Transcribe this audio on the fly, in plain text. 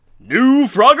New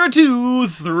Frogger 2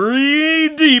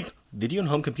 3 Deep video and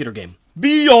home computer game.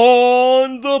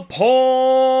 Beyond the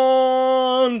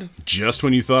Pond! Just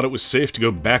when you thought it was safe to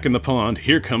go back in the pond,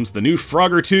 here comes the new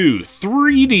Frogger 2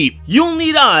 3 Deep. You'll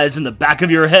need eyes in the back of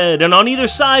your head and on either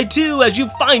side too as you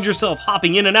find yourself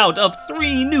hopping in and out of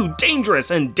 3 new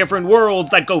dangerous and different worlds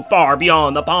that go far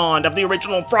beyond the pond of the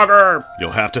original Frogger.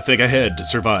 You'll have to think ahead to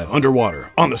survive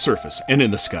underwater, on the surface, and in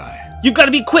the sky. You've got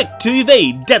to be quick to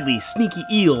evade deadly, sneaky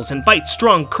eels and fight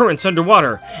strong currents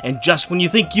underwater. And just when you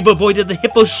think you've avoided the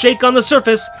hippo's shake on the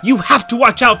surface, you have to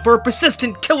watch out for a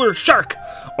persistent killer shark,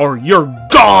 or you're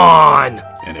gone!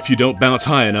 And if you don't bounce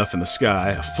high enough in the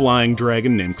sky, a flying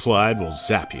dragon named Clyde will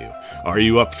zap you. Are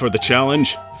you up for the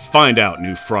challenge? Find out,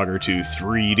 new Frogger 2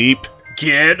 3 Deep.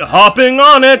 Get hopping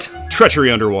on it! Treachery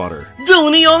underwater.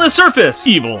 Villainy on the surface!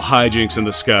 Evil hijinks in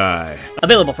the sky.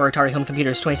 Available for Atari home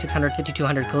computers 2600,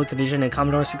 5200, ColecoVision, and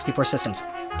Commodore 64 systems.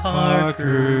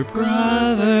 Parker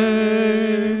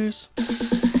Brothers.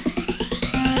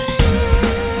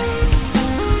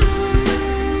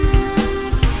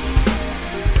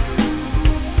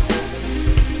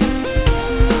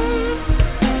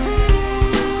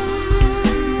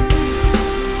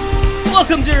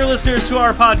 Welcome, dear listeners, to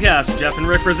our podcast. Jeff and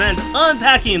Rick present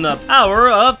Unpacking the Power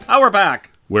of Power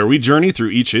Pack, where we journey through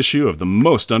each issue of the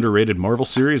most underrated Marvel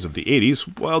series of the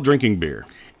 80s while drinking beer.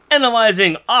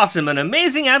 analyzing awesome and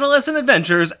amazing adolescent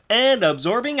adventures and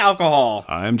absorbing alcohol.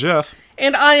 I'm Jeff.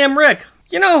 And I am Rick.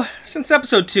 You know, since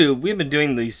episode 2, we've been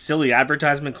doing these silly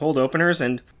advertisement cold openers,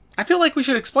 and I feel like we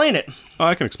should explain it. Oh,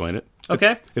 I can explain it.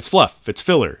 Okay? It's fluff. It's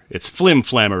filler. It's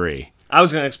flim-flammery. I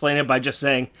was going to explain it by just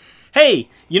saying, hey,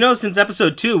 you know, since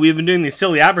episode 2, we've been doing these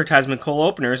silly advertisement cold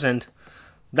openers, and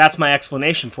that's my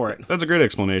explanation for it. That's a great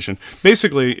explanation.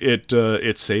 Basically,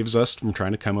 it saves us from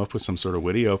trying to come up with some sort of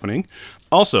witty opening.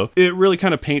 Also, it really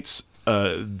kind of paints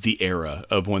the era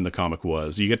of when the comic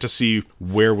was. You get to see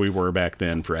where we were back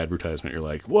then for advertisement. You're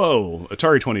like, whoa,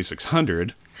 Atari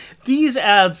 2600. These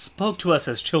ads spoke to us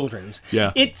as children's.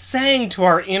 Yeah. It sang to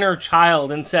our inner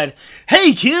child and said,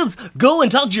 hey kids, go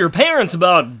and talk to your parents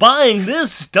about buying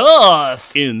this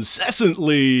stuff.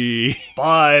 Incessantly.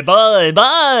 Bye, bye,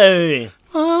 bye.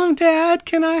 Mom, Dad,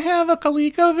 can I have a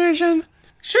ColecoVision?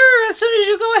 Sure, as soon as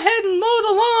you go ahead and mow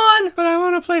the lawn. But I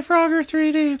want to play Frogger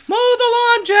 3 Deep. Mow the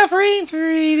lawn, Jeffrey.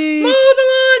 3 Deep. Mow the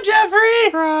lawn,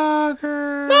 Jeffrey.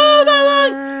 Frogger. Mow the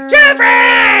lawn,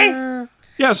 Jeffrey.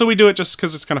 Yeah, so we do it just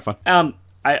because it's kind of fun.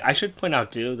 I should point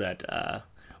out, too, that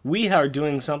we are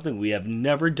doing something we have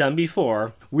never done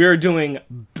before. We are doing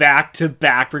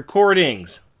back-to-back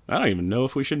recordings. I don't even know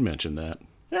if we should mention that.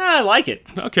 I like it.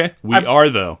 Okay, we are,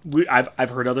 though. I've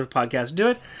heard other podcasts do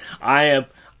it. I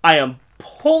am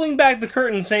pulling back the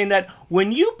curtain saying that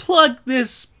when you plug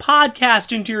this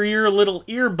podcast into your little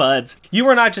earbuds, you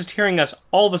are not just hearing us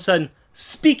all of a sudden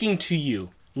speaking to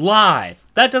you live.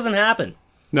 That doesn't happen.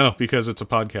 No, because it's a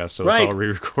podcast, so Right. It's all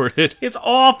re-recorded. It's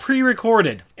all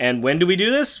pre-recorded. And when do we do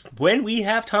this? When we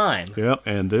have time. Yep,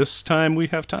 and this time we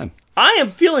have time. I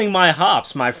am feeling my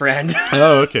hops, my friend.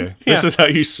 Oh, okay. This Yeah. is how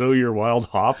you sow your wild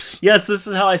hops? Yes, this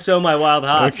is how I sow my wild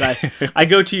hops. Okay. I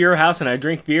go to your house and I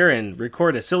drink beer and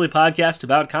record a silly podcast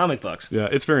about comic books. Yeah,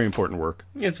 it's very important work.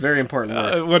 It's very important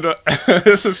work.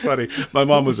 This is funny. My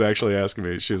mom was actually asking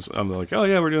me. I'm like, oh,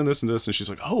 yeah, we're doing this and this. And she's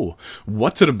like, oh,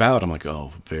 what's it about? I'm like,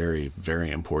 oh, very, very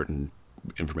important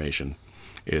information.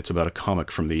 It's about a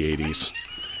comic from the 80s.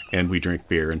 And we drink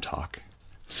beer and talk.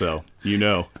 So,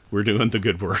 we're doing the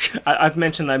good work. I've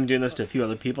mentioned that I'm doing this to a few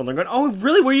other people, and they're going, oh,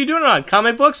 really? What are you doing on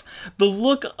comic books? The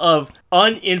look of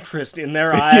uninterest in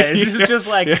their eyes is just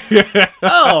like,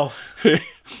 oh,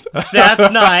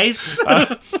 that's nice.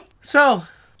 So,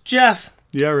 Jeff.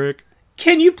 Yeah, Rick.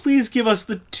 Can you please give us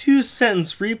the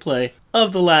 2-sentence replay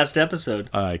of the last episode?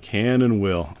 I can and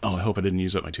will. Oh, I hope I didn't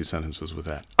use up my 2 sentences with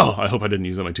that. Oh, I hope I didn't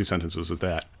use up my 2 sentences with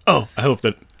that. Oh, I hope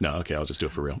that... No, okay, I'll just do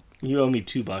it for real. You owe me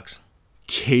 $2.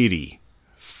 Katie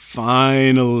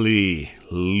finally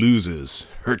loses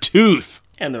her tooth.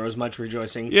 And there was much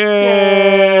rejoicing.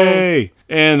 Yay!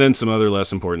 And then some other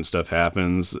less important stuff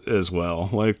happens as well.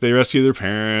 Like they rescue their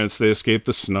parents, they escape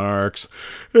the Snarks,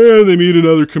 and they meet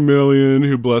another chameleon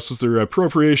who blesses their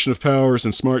appropriation of powers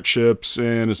and smart ships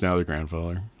and is now their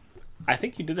grandfather. I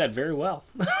think you did that very well.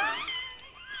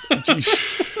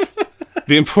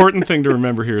 The important thing to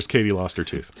remember here is Katie lost her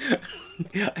tooth.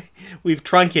 We've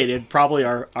truncated probably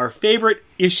our favorite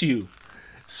issue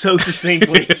so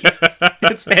succinctly.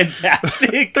 It's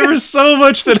fantastic. There was so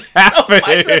much that happened.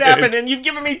 So much that happened, and you've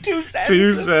given me 2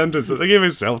 sentences. 2 sentences. I gave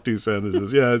myself 2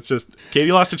 sentences. Yeah, it's just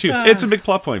Katie lost her tooth. It's a big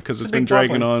plot point because it's been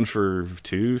dragging on for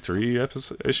 2-3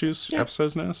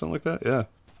 episodes now, something like that. Yeah.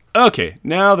 Okay,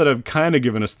 now that I've kind of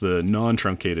given us the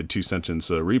non-truncated 2-sentence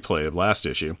replay of last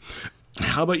issue,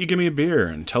 how about you give me a beer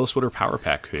and tell us what our Power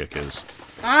Pack pick is?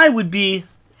 I would be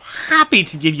happy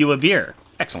to give you a beer.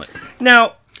 Excellent.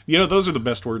 Now, You know, those are the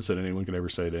best words that anyone could ever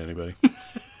say to anybody.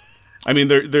 I mean,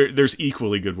 there's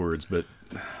equally good words, but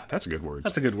that's a good word.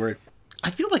 that's a good word. I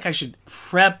feel like I should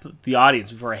prep the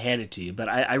audience before I hand it to you, but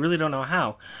I really don't know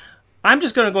how. I'm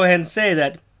just going to go ahead and say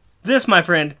that this, my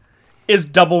friend, is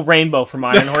Double Rainbow from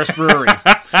Iron Horse Brewery.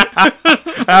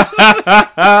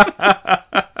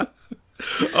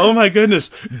 Oh my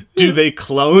goodness. Do they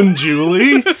clone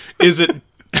Julie? Is it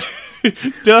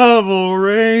Double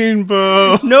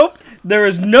Rainbow? Nope, there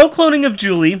is no cloning of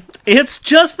Julie. It's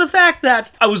just the fact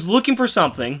that I was looking for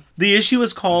something. The issue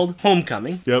is called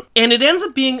Homecoming. Yep. And it ends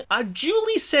up being a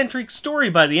Julie-centric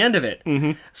story by the end of it.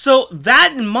 Mm-hmm. So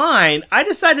that in mind, I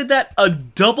decided that a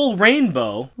double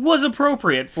rainbow was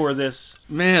appropriate for this.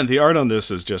 Man, the art on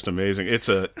this is just amazing. It's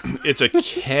a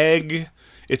keg.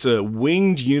 It's a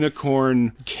winged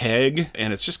unicorn keg,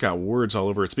 and it's just got words all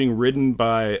over. It's being ridden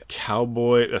by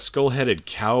a skull-headed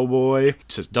cowboy. It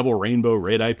says Double Rainbow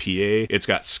Red IPA. It's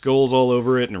got skulls all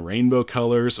over it and rainbow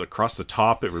colors across the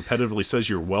top. It repetitively says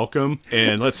you're welcome.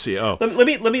 And let's see. Oh, Let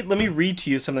me read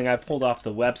to you something I pulled off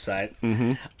the website.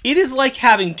 Mm-hmm. It is like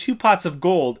having 2 pots of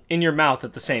gold in your mouth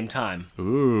at the same time.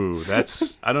 ooh,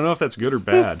 that's. I don't know if that's good or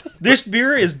bad. This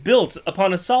beer is built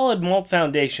upon a solid malt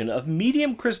foundation of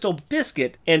medium crystal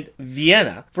biscuit and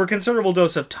Vienna for a considerable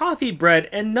dose of toffee, bread,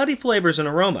 and nutty flavors and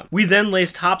aroma. We then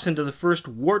laced hops into the first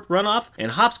wort runoff,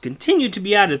 and hops continued to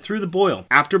be added through the boil,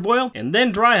 after boil, and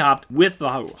then dry hopped with the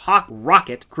Hawk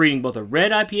Rocket, creating both a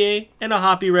red IPA and a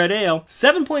hoppy red ale,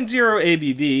 7.0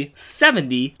 ABV,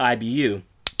 70 IBU.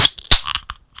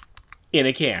 In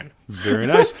a can. Very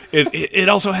nice. It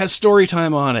also has story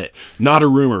time on it. Not a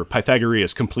rumor.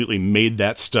 Pythagoras completely made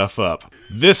that stuff up.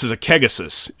 This is a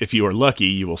Kegasus. If you are lucky,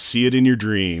 you will see it in your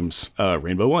dreams.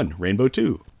 Rainbow 1, Rainbow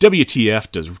 2.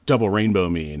 WTF does Double Rainbow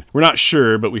mean? We're not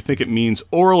sure, but we think it means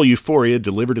oral euphoria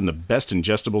delivered in the best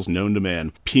ingestibles known to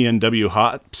man. PNW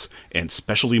hops and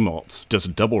specialty malts. Does a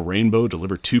Double Rainbow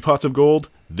deliver 2 pots of gold?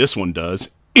 This one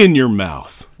does. In your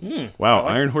mouth. Wow,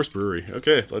 Iron Horse Brewery.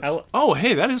 Okay, let's. Oh,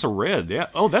 hey, that is a red. Yeah.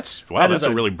 Oh, that's that's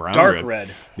a really brown dark red.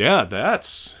 Yeah,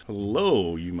 that's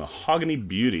hello, you mahogany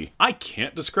beauty. I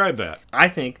can't describe that. I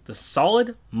think the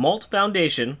solid malt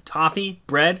foundation, toffee,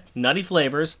 bread, nutty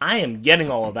flavors, I am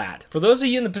getting all of that. For those of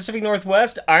you in the Pacific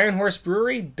Northwest, Iron Horse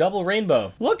Brewery, Double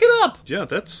Rainbow. Look it up. Yeah,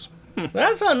 that's.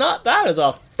 That is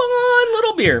a fun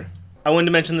little beer. I wanted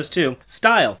to mention this too.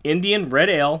 Style, Indian Red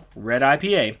Ale, Red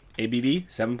IPA. ABV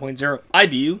 7.0,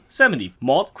 IBU 70,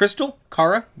 Malt, Crystal,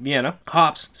 Cara, Vienna,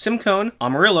 Hops, Simcoe,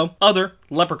 Amarillo, Other,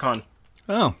 Leprechaun.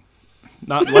 Oh,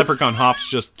 not leprechaun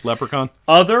hops, just leprechaun.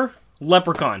 Other,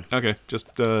 Leprechaun. Okay, just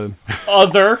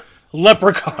Other,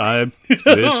 Leprechaun.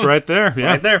 it's right there. Yeah,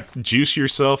 Right there. Juice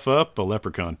yourself up, a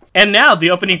leprechaun. And now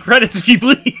the opening credits, if you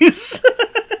please.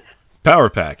 Power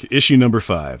Pack, issue number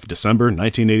 5, December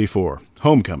 1984.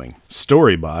 Homecoming.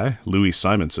 Story by Louis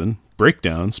Simonson.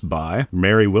 Breakdowns by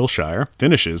Mary Wilshire.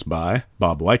 Finishes by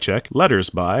Bob Wycheck.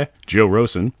 Letters by Joe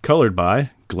Rosen. Colored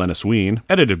by Glennis Ween.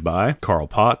 Edited by Carl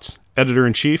Potts.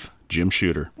 Editor-in-Chief Jim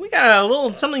Shooter. We got a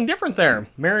little something different there.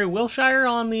 Mary Wilshire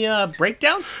on the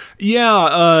breakdown.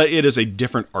 Yeah, it is a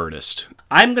different artist.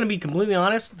 I'm going to be completely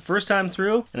honest, the first time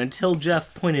through, and until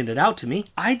Jeff pointed it out to me,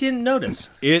 I didn't notice.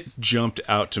 It jumped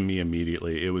out to me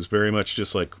immediately. It was very much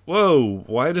just like, whoa,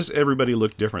 why does everybody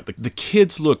look different? The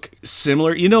kids look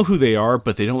similar. You know who they are,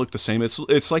 but they don't look the same.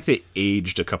 It's like they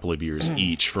aged a couple of years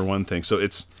each, for one thing. So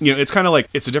it's, it's kind of like,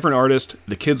 it's a different artist.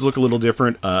 The kids look a little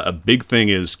different. A big thing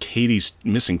is Katie's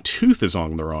missing tooth is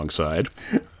on the wrong side.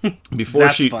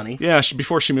 That's funny. Yeah,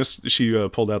 before she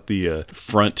pulled out the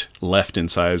front left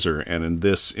incisor, and in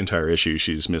this entire issue,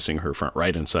 she's missing her front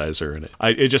right incisor, and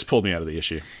it just pulled me out of the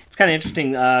issue. It's kind of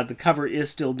interesting. The cover is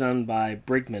still done by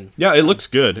Brigman. Yeah, it looks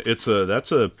good. That's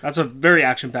a very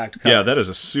action-packed cover. Yeah, that is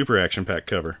a super action-packed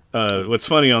cover. What's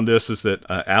funny on this is that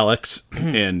Alex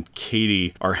and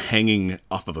Katie are hanging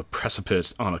off of a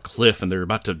precipice on a cliff, and they're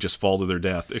about to just fall to their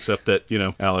death, except that,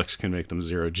 Alex can make them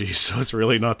 0G, so it's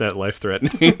really not that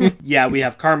life-threatening. Yeah, we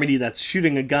have Carmody that's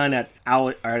shooting a gun at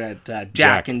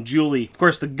Jack and Julie. Of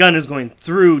course, the gun is going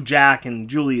through Jack, and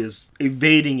Julie is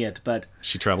evading it, but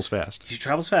she travels fast.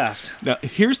 Now,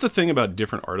 here's the thing about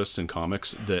different artists in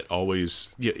comics that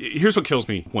always... Yeah, here's what kills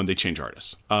me when they change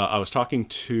artists. I was talking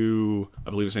to, I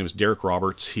believe his name is Derek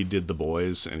Roberts. He did The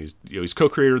Boys, and he's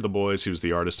co-creator of The Boys. He was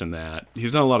the artist in that.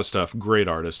 He's done a lot of stuff. Great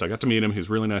artist. I got to meet him. He was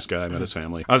a really nice guy. I met his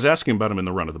family. I was asking about him in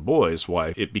the run of The Boys,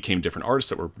 why it became different artists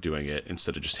that were doing it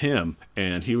instead of just him,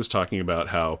 and he was talking about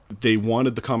how they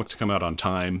wanted the comic to come out on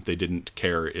time. They didn't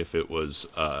care if it was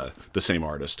the same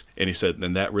artist. And he said,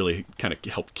 and that really kind of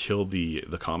helped kill the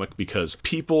comic, because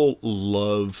people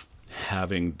love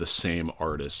having the same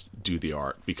artist do the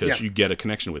art, because you get a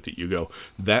connection with it. You go,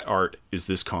 that art is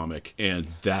this comic, and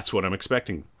that's what I'm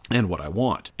expecting and what I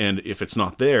want. And if it's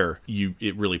not there,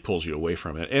 it really pulls you away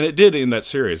from it. And it did in that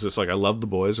series. It's like, I loved The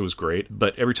Boys, it was great,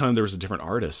 but every time there was a different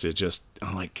artist,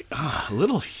 I'm like,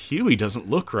 little Huey doesn't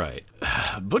look right.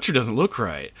 Butcher doesn't look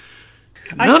right.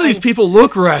 None of these people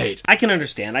look right. I can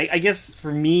understand. I guess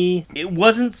for me, it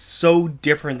wasn't so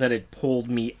different that it pulled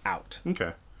me out.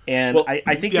 Okay. And Well,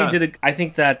 I think yeah. I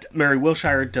think that Mary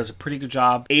Wilshire does a pretty good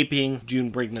job aping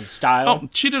June Brigman's style. Oh,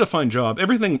 she did a fine job.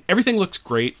 Everything looks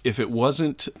great if it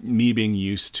wasn't me being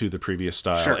used to the previous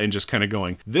style Sure. and just kind of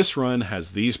going, this run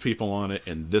has these people on it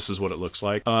and this is what it looks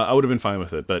like. I would have been fine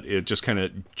with it, but it just kind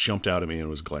of jumped out at me and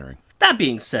was glaring. That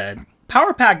being said,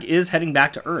 Power Pack is heading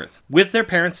back to Earth, with their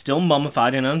parents still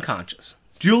mummified and unconscious.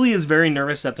 Julie is very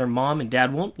nervous that their mom and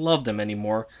dad won't love them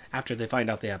anymore after they find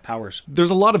out they have powers. There's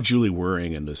a lot of Julie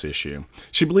worrying in this issue.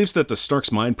 She believes that the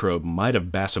Snark's mind probe might have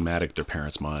bassomatic their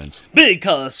parents' minds.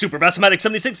 Because Super Bassomatic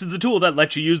 76 is a tool that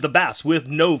lets you use the bass with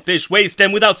no fish waste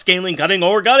and without scaling, cutting,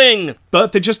 or gutting.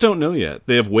 But they just don't know yet.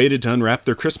 They have waited to unwrap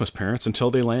their Christmas parents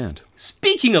until they land.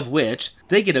 Speaking of which,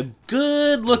 they get a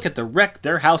good look at the wreck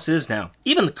their house is now.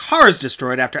 Even the car is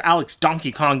destroyed after Alex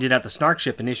Donkey Konged it at the Snark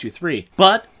ship in issue 3.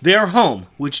 But they're home,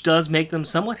 which does make them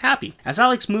somewhat happy. As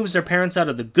Alex moves their parents out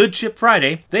of the Good Ship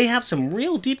Friday, they have some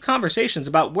real deep conversations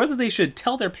about whether they should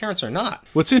tell their parents or not.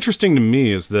 What's interesting to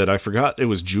me is that I forgot it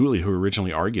was Julie who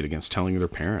originally argued against telling their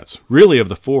parents. Really, of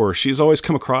the four, she's always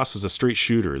come across as a straight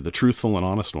shooter, the truthful and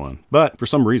honest one. But, for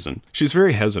some reason, she's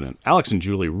very hesitant. Alex and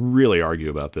Julie really argue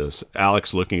about this.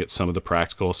 Alex looking at some of the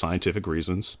practical, scientific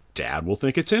reasons. Dad will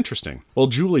think it's interesting, while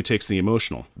Julie takes the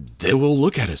emotional. They will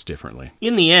look at us differently.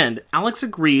 In the end, Alex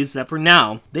agrees that for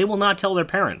now, they will not tell their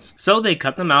parents. So they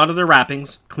cut them out of their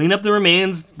wrappings, clean up the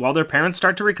remains while their parents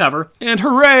start to recover. And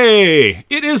hooray!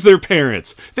 It is their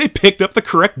parents! They picked up the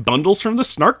correct bundles from the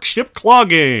Snark Ship Claw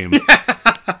game!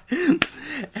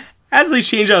 As they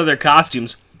change out of their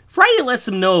costumes, Friday lets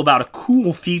them know about a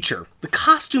cool feature. The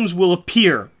costumes will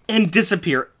appear and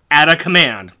disappear at a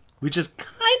command, which is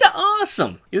kinda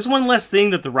awesome. It is one less thing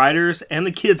that the writers and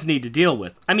the kids need to deal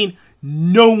with. I mean,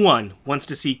 no one wants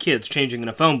to see kids changing in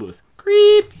a phone booth.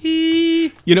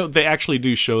 Creepy. You know, they actually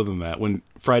do show them that when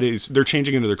they're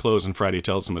changing into their clothes and Friday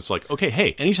tells them, it's like, okay,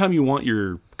 hey, anytime you want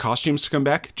your costumes to come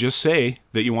back, just say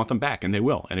that you want them back, and they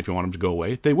will. And if you want them to go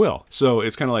away, they will. So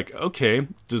it's kind of like, okay,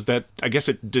 I guess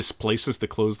it displaces the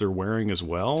clothes they're wearing as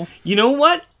well? You know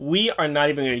what? We are not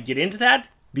even going to get into that,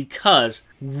 because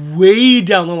way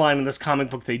down the line in this comic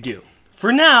book they do.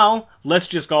 For now, let's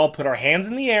just all put our hands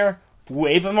in the air,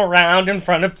 wave them around in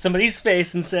front of somebody's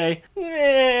face, and say,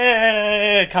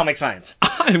 comic science.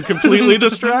 I'm completely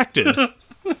distracted.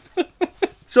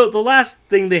 So the last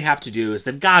thing they have to do is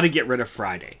they've got to get rid of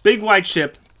Friday. Big white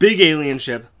ship, big alien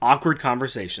ship, awkward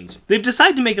conversations. They've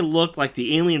decided to make it look like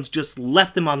the aliens just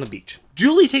left them on the beach.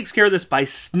 Julie takes care of this by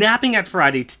snapping at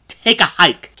Friday to take a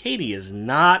hike. Katie is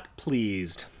not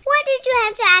pleased. Why did you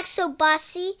have to act so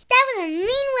bossy? That was a mean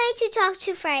way to talk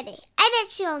to Friday. I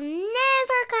bet she'll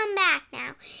never come back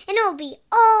now, and it'll be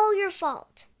all your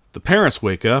fault. The parents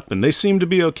wake up, and they seem to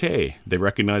be okay. They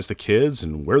recognize the kids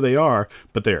and where they are,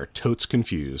 but they are totes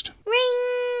confused.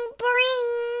 Ring,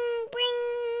 bring,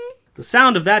 bring. The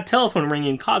sound of that telephone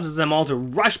ringing causes them all to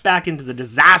rush back into the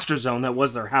disaster zone that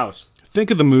was their house. Think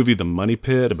of the movie The Money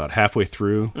Pit about halfway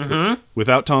through,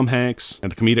 without Tom Hanks and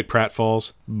the comedic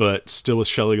pratfalls, but still with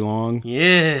Shelley Long.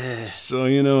 Yeah. So,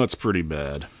 you know, it's pretty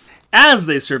bad. As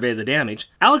they survey the damage,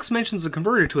 Alex mentions the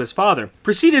converter to his father,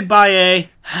 preceded by a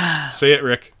Say it,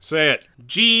 Rick. Say it.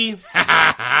 G.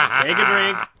 Take a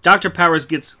drink. Dr. Powers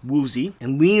gets woozy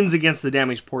and leans against the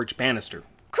damaged porch banister.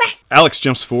 Crack. Alex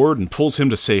jumps forward and pulls him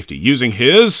to safety, using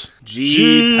his...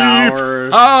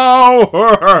 G-Powers. powers.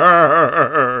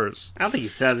 I don't think he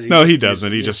says it. No, just he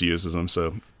doesn't. He uses it. just uses them,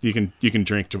 so you can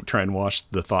drink to try and wash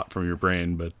the thought from your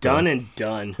brain, but... Done and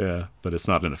done. Yeah, but it's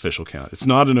not an official count. It's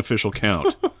not an official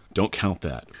count. Don't count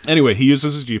that. Anyway, he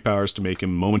uses his G-Powers to make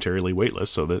him momentarily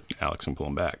weightless so that Alex can pull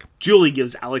him back. Julie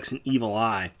gives Alex an evil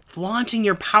eye. flaunting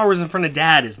your powers in front of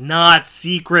Dad is not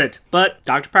secret. But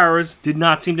Dr. Powers did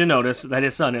not seem to notice that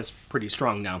his son is pretty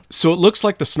strong now. So it looks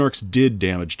like the Snarks did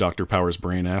damage Dr. Powers'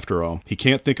 brain after all. He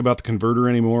can't think about the converter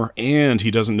anymore, and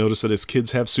he doesn't notice that his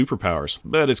kids have superpowers,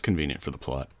 but it's convenient for the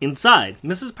plot. Inside,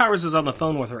 Mrs. Powers is on the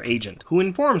phone with her agent, who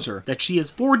informs her that she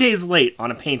is 4 days late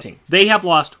on a painting. They have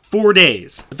lost 4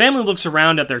 days. The family looks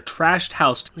around at their trashed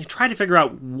house, and they try to figure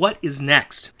out what is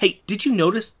next. Hey, did you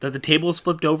notice that the table is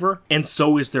flipped over, and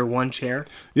so is their one chair?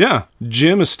 Yeah,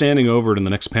 Jim is standing over it in the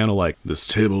next panel like, "This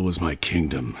table was my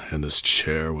kingdom, and this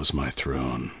chair was my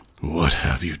throne. What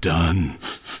have you done?"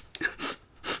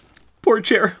 Poor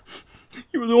chair.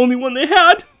 You were the only one they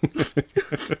had.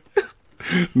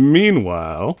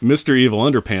 Meanwhile, Mr. Evil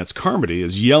Underpants Carmody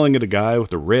is yelling at a guy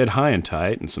with a red high and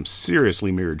tight and some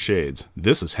seriously mirrored shades.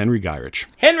 This is Henry Gyrich.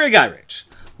 Henry Gyrich,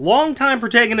 longtime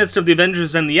protagonist of the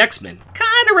Avengers and the X-Men, kinda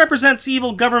represents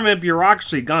evil government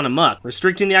bureaucracy gone amok,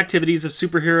 restricting the activities of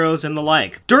superheroes and the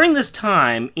like. During this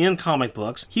time, in comic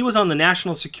books, he was on the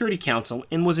National Security Council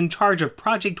and was in charge of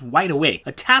Project Wide Awake,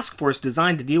 a task force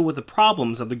designed to deal with the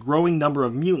problems of the growing number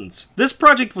of mutants. This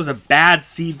project was a bad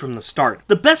seed from the start.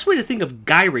 The best way to think of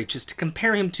Gyrich is to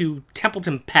compare him to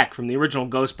Templeton Peck from the original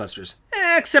Ghostbusters,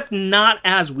 except not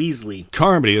as Weasley.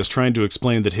 Carmody is trying to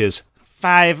explain that his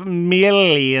 $5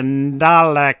 million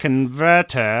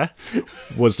converter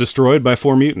was destroyed by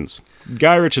 4 mutants.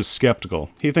 Gyrich is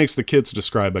skeptical. He thinks the kids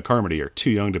described by Carmody are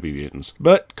too young to be mutants.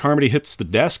 But Carmody hits the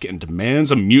desk and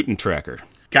demands a mutant tracker.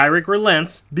 Gyrich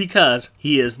relents because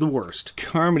he is the worst.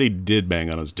 Carmody did bang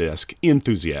on his desk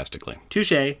enthusiastically.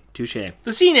 Touché, touché.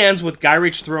 The scene ends with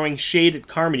Gyrich throwing shade at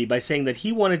Carmody by saying that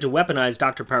he wanted to weaponize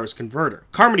Dr. Powers' converter.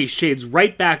 Carmody shades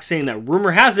right back, saying that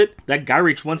rumor has it that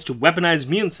Gyrich wants to weaponize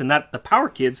mutants and that the Power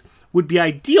Kids would be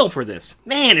ideal for this.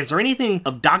 Man, is there anything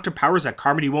of Dr. Powers that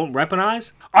Carmody won't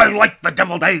weaponize? I like the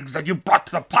deviled eggs that you brought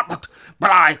to the potluck,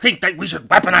 but I think that we should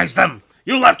weaponize them.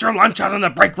 You left your lunch out in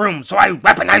the break room, so I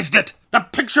weaponized it. The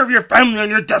picture of your family on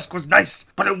your desk was nice,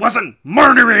 but it wasn't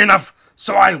murdery enough,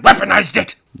 so I weaponized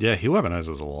it. Yeah, he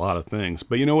weaponizes a lot of things.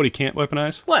 But you know what he can't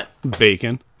weaponize? What?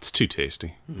 Bacon. It's too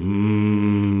tasty.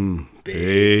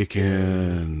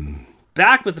 Bacon.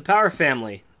 Back with the Power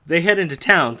family. They head into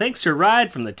town thanks to a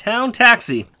ride from the town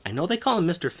taxi. I know they call him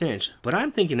Mr. Finch, but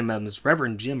I'm thinking of him as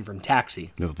Reverend Jim from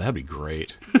Taxi. No, that'd be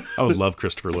great. I would love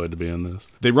Christopher Lloyd to be in this.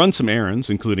 They run some errands,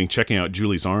 including checking out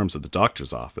Julie's arms at the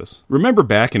doctor's office. Remember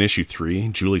back in issue 3,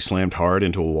 Julie slammed hard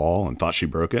into a wall and thought she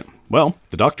broke it? Well,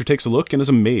 the doctor takes a look and is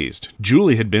amazed.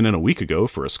 Julie had been in a week ago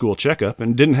for a school checkup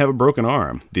and didn't have a broken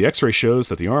arm. The x-ray shows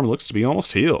that the arm looks to be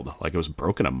almost healed, like it was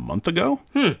broken a month ago?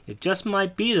 It just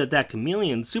might be that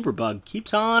chameleon superbug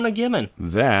keeps on a-giving.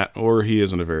 That, or he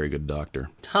isn't a very good doctor.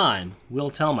 Time will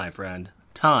tell, my friend.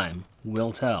 Time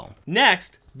will tell.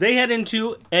 Next, they head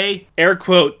into a, air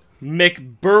quote,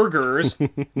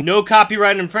 McBurgers. No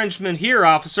copyright infringement here,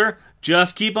 officer.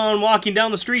 Just keep on walking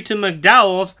down the street to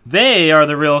McDowell's. They are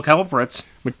the real culprits.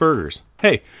 McBurgers.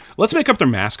 Hey, let's make up their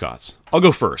mascots. I'll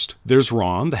go first. There's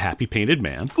Ron, the happy painted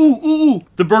man. Ooh,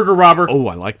 the burger robber. Oh,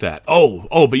 I like that.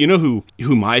 Oh, but you know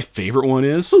who my favorite one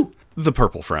is? Who? The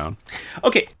purple frown.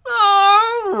 Okay,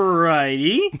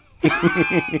 alrighty.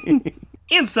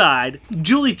 Inside,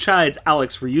 Julie chides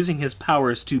Alex for using his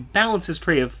powers to balance his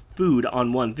tray of food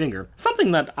on one finger.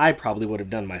 Something that I probably would have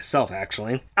done myself,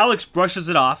 actually. Alex brushes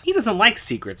it off. He doesn't like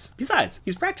secrets. Besides,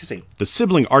 he's practicing. The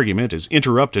sibling argument is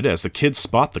interrupted as the kids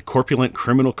spot the corpulent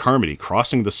criminal Carmody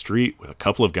crossing the street with a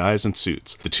couple of guys in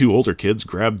suits. The 2 older kids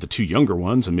grab the 2 younger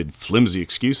ones amid flimsy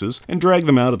excuses and drag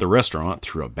them out of the restaurant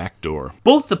through a back door.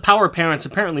 Both the Power parents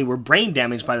apparently were brain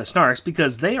damaged by the Snarks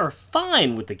because they are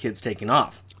fine with the kids taking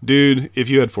off. Dude, if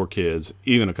you had 4 kids,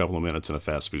 even a couple of minutes in a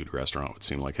fast food restaurant would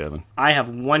seem like heaven. I have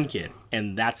 1 kid,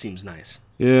 and that seems nice.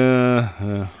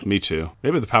 Yeah, me too.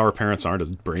 Maybe the Power parents aren't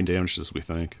as brain damaged as we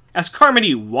think. As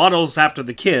Carmody waddles after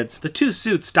the kids, the 2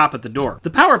 suits stop at the door.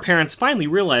 The Power parents finally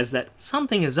realize that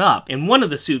something is up, and one of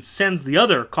the suits sends the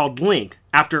other, called Link,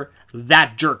 after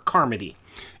that jerk Carmody.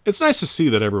 It's nice to see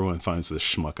that everyone finds this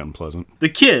schmuck unpleasant. The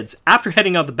kids, after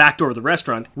heading out the back door of the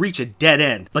restaurant, reach a dead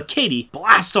end, but Katie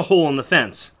blasts a hole in the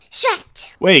fence.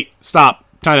 Shut! Wait, stop.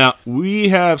 Time out. We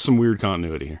have some weird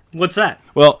continuity here. What's that?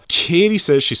 Well, Katie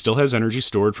says she still has energy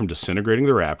stored from disintegrating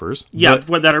the wrappers. Yeah,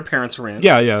 that her parents were in.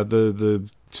 Yeah, the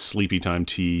sleepy time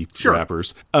tea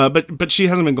wrappers. But she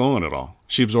hasn't been glowing at all.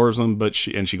 She absorbs them,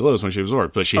 and she glows when she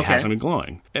absorbs, but she hasn't been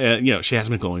glowing. She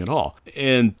hasn't been glowing at all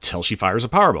until she fires a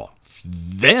Powerball.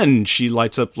 Then she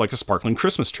lights up like a sparkling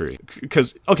Christmas tree.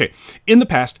 Because, in the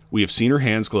past, we have seen her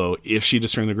hands glow if she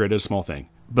disintegrated a small thing.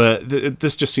 But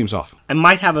this just seems off. I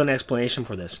might have an explanation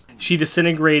for this. She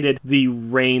disintegrated the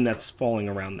rain that's falling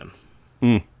around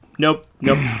them. Nope.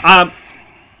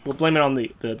 We'll blame it on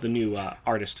the new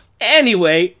artist.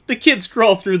 Anyway, the kids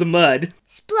crawl through the mud.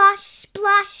 Splosh,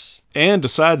 splosh. And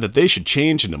decide that they should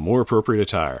change into more appropriate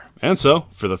attire. And so,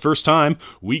 for the first time,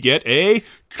 we get a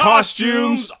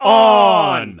Costumes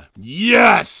On!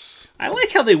 Yes! I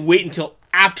like how they wait until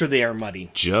after they are muddy.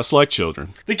 Just like children.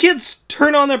 The kids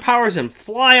turn on their powers and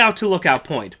fly out to Lookout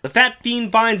Point. The fat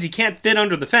fiend finds he can't fit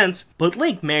under the fence, but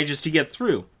Link manages to get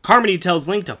through. Carmody tells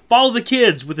Link to follow the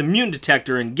kids with a mutant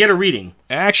detector and get a reading.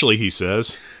 Actually, he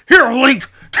says, Here, Link,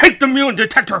 take the mutant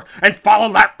detector and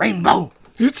follow that rainbow.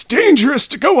 "It's dangerous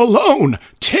to go alone.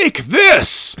 Take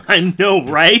this!" I know,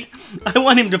 right? I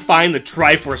want him to find the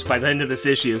Triforce by the end of this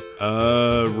issue.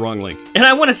 Wrong Link. And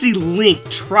I want to see Link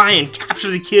try and capture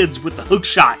the kids with the hook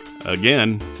shot.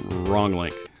 Again, wrong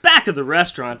Link. Back at the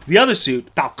restaurant, the other suit,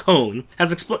 Falcone,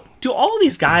 has exploded. Do all of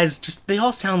these guys they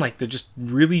all sound like they're just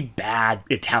really bad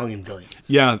Italian villains?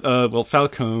 Yeah, well,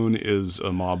 Falcone is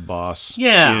a mob boss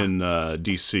in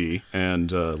DC,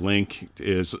 and Link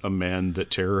is a man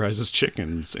that terrorizes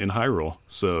chickens in Hyrule.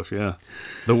 So, yeah,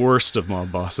 the worst of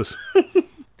mob bosses.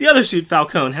 The other suit,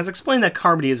 Falcone, has explained that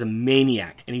Carmody is a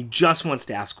maniac, and he just wants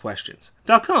to ask questions.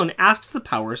 Falcone asks the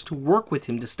Powers to work with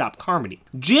him to stop Carmody.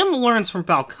 Jim learns from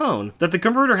Falcone that the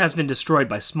converter has been destroyed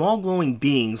by small glowing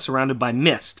beings surrounded by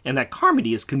mist, and that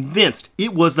Carmody is convinced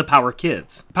it was the Power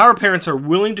Kids. Power parents are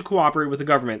willing to cooperate with the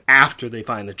government after they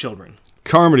find the children.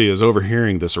 Carmody is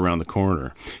overhearing this around the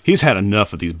corner. He's had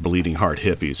enough of these bleeding heart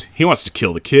hippies. He wants to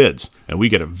kill the kids. And we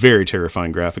get a very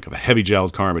terrifying graphic of a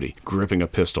heavy-jowled Carmody gripping a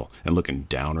pistol and looking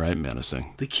downright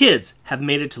menacing. The kids have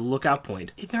made it to Lookout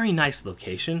Point, a very nice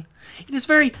location. It is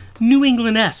very New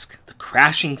England-esque. The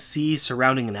crashing sea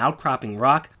surrounding an outcropping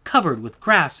rock, covered with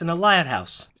grass and a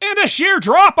lighthouse. And a sheer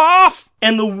drop-off!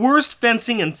 And the worst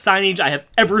fencing and signage I have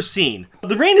ever seen.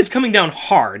 The rain is coming down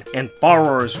hard, and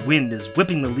Farror's wind is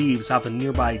whipping the leaves off a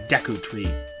nearby Deku tree.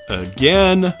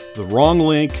 Again, the wrong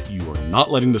Link. You are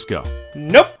not letting this go.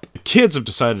 Nope! The kids have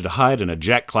decided to hide in a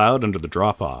jack cloud under the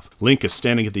drop-off. Link is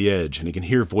standing at the edge, and he can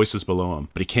hear voices below him,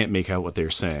 but he can't make out what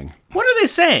they're saying. What are they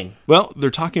saying? Well, they're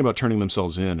talking about turning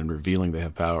themselves in and revealing they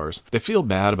have powers. They feel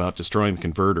bad about destroying the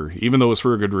converter, even though it's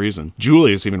for a good reason.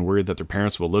 Julie is even worried that their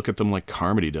parents will look at them like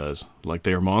Carmody does, like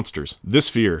they are monsters. This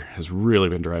fear has really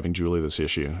been driving Julie this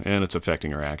issue, and it's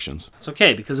affecting her actions. It's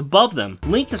okay, because above them,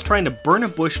 Link is trying to burn a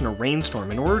bush in a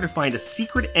rainstorm in order to find a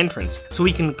secret entrance so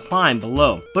he can climb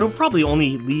below, but it'll probably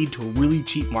only lead to a really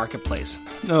cheap marketplace.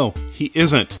 No, he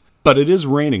isn't. But it is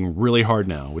raining really hard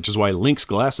now, which is why Link's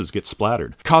glasses get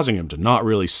splattered, causing him to not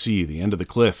really see the end of the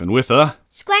cliff, and with a...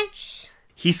 Scrunch.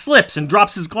 He slips and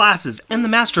drops his glasses and the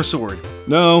Master Sword.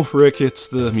 No, Rick, it's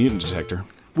the mutant detector.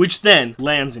 Which then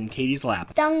lands in Katie's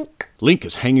lap. Dunk. Link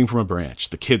is hanging from a branch.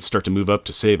 The kids start to move up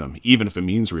to save him, even if it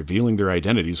means revealing their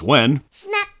identities when...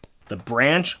 Snap. The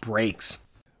branch breaks.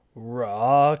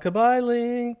 Rockabye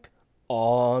Link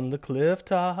on the cliff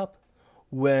top.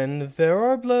 When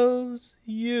Farror blows,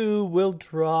 you will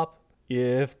drop.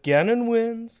 If Ganon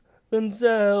wins, then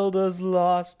Zelda's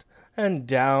lost. And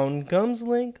down comes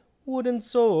Link, wooden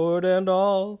sword and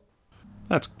all.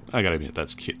 I gotta admit,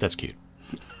 that's cute. That's cute.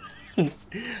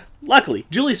 Luckily,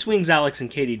 Julie swings Alex and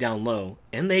Katie down low,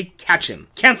 and they catch him,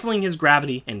 canceling his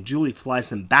gravity, and Julie flies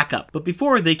them back up. But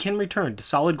before they can return to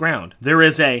solid ground, there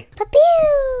is a...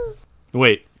 Pa-pew.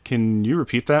 Wait, can you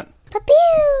repeat that?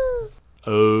 Pa-pew.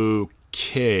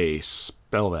 Okay,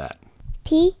 spell that.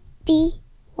 P-B-Y-Y-I-I-E-O-O-O.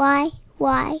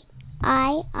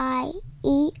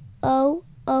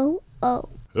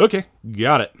 Okay,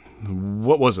 got it.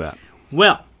 What was that?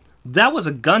 Well, that was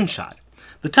a gunshot.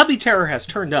 The Tubby Terror has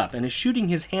turned up and is shooting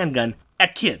his handgun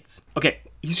at kids. Okay,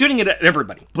 he's shooting it at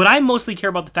everybody, but I mostly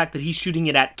care about the fact that he's shooting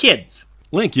it at kids.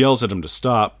 Link yells at him to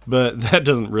stop, but that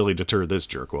doesn't really deter this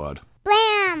jerkwad.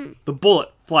 Blam. The bullet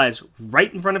flies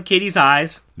right in front of Katie's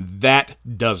eyes. That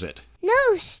does it.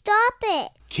 No, stop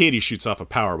it. Katie shoots off a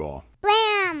powerball.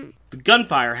 Blam. The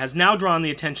gunfire has now drawn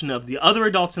the attention of the other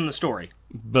adults in the story,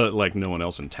 But like no one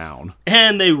else in town.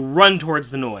 and they run towards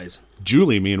the noise.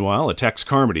 Julie, meanwhile, attacks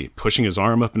Carmody, pushing his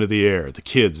arm up into the air. The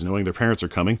kids, knowing their parents are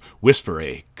coming, whisper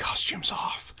a "costumes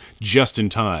off" just in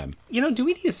time. You know, do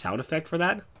we need a sound effect for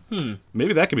that?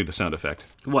 Maybe that could be the sound effect.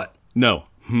 What? No.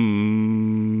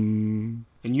 And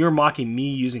you're mocking me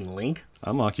using Link?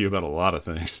 I'll mock you about a lot of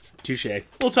things. Touché.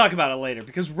 We'll talk about it later,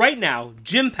 because right now,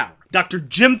 Jim Power, Dr.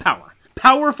 Jim Power,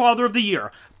 Power Father of the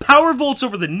Year, Power vaults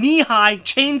over the knee-high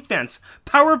chain fence,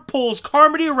 Power pulls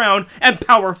Carmody around, and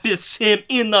Power fists him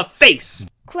in the face.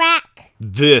 Crack.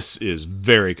 This is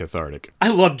very cathartic. I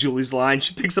love Julie's line.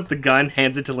 She picks up the gun,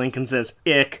 hands it to Link, and says,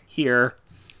 "Ick, here."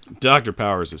 Dr.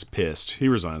 Powers is pissed. He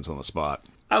resigns on the spot.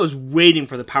 I was waiting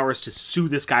for the powers to sue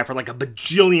this guy for like $1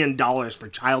 bajillion for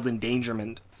child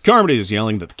endangerment. Carmody is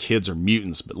yelling that the kids are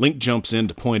mutants, but Link jumps in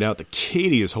to point out that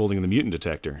Katie is holding the mutant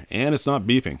detector, and it's not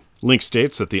beeping. Link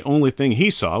states that the only thing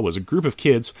he saw was a group of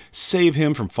kids save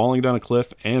him from falling down a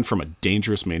cliff and from a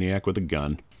dangerous maniac with a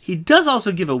gun. He does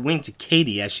also give a wink to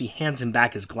Katie as she hands him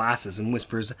back his glasses and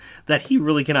whispers that he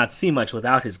really cannot see much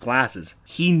without his glasses.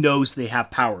 He knows they have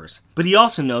powers, but he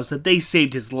also knows that they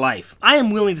saved his life. I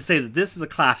am willing to say that this is a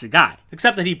classic guy,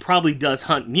 except that he probably does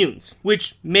hunt mutants,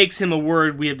 which makes him a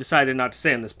word we have decided not to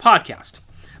say on this podcast.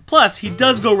 Plus, he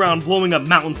does go around blowing up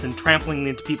mountains and trampling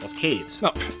into people's caves.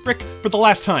 No, Rick, for the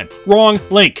last time, wrong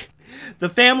Link. The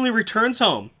family returns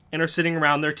home and are sitting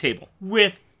around their table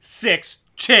with 6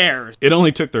 chairs. It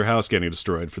only took their house getting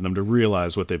destroyed for them to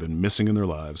realize what they've been missing in their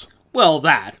lives. Well,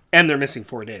 that, and they're missing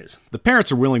 4 days. The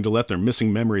parents are willing to let their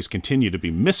missing memories continue to be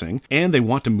missing, and they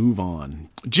want to move on.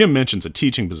 Jim mentions a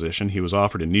teaching position he was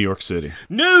offered in New York City.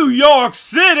 New York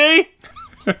City!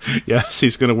 Yes,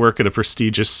 he's going to work at a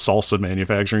prestigious salsa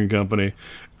manufacturing company.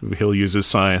 He'll use his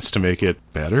science to make it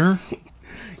better.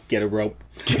 Get a rope.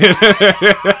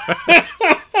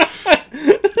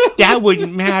 That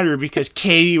wouldn't matter because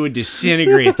Katie would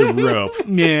disintegrate the rope.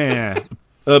 Yeah.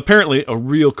 Apparently a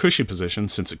real cushy position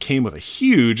since it came with a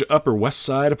huge Upper West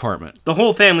Side apartment. The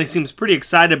whole family seems pretty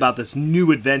excited about this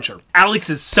new adventure. Alex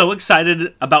is so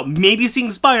excited about maybe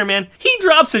seeing Spider-Man, he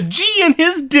drops a G in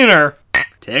his dinner.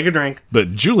 Take a drink.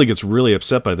 But Julie gets really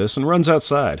upset by this and runs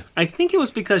outside. I think it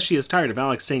was because she is tired of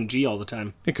Alex saying G all the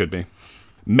time. It could be.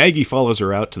 Maggie follows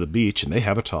her out to the beach and they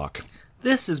have a talk.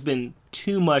 This has been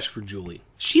too much for Julie.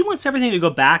 She wants everything to go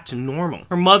back to normal.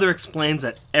 Her mother explains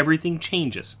that everything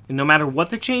changes, and no matter what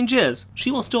the change is,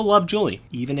 she will still love Julie,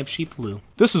 even if she flew.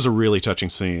 This is a really touching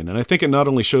scene, and I think it not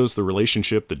only shows the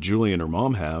relationship that Julie and her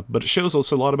mom have, but it shows us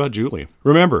a lot about Julie.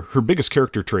 Remember, her biggest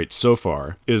character trait so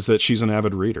far is that she's an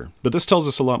avid reader, but this tells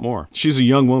us a lot more. She's a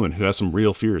young woman who has some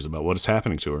real fears about what is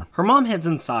happening to her. Her mom heads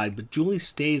inside, but Julie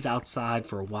stays outside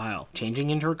for a while, changing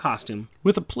into her costume.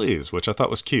 With a please, which I thought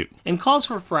was cute. And calls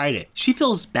for Friday. She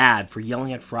feels bad for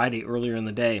yelling at Friday earlier in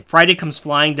the day. Friday comes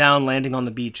flying down, landing on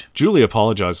the beach. Julie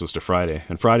apologizes to Friday,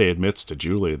 and Friday admits to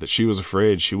Julie that she was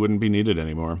afraid she wouldn't be needed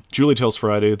anymore. Julie tells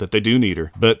Friday that they do need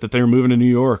her, but that they're moving to New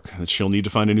York, and that she'll need to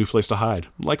find a new place to hide,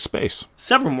 like space.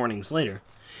 Several mornings later,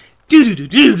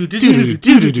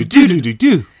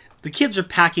 the kids are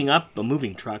packing up a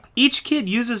moving truck. Each kid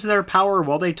uses their power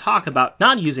while they talk about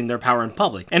not using their power in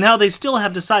public, and how they still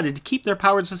have decided to keep their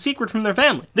powers a secret from their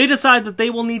family. They decide that they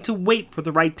will need to wait for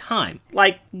the right time.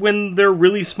 Like when their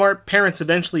really smart parents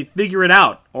eventually figure it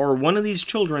out, or one of these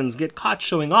children get caught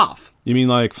showing off. You mean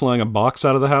like flying a box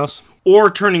out of the house?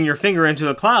 Or turning your finger into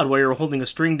a cloud while you're holding a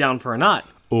string down for a knot.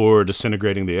 Or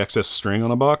disintegrating the excess string on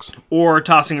a box? Or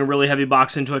tossing a really heavy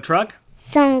box into a truck.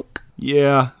 Thunk.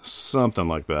 Yeah, something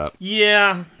like that.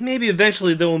 Yeah, maybe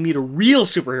eventually they will meet a real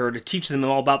superhero to teach them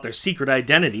all about their secret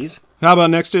identities. How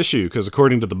about next issue? Because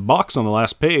according to the box on the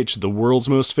last page, the world's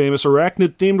most famous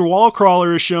arachnid-themed wall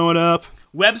crawler is showing up.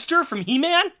 Webster from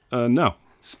He-Man? No.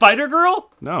 Spider-Girl?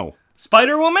 No.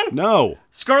 Spider-Woman? No.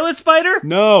 Scarlet Spider?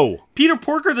 No. Peter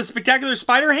Porker, the Spectacular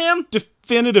Spider-Ham?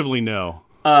 Definitively no.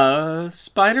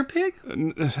 Spider-Pig?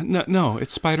 No,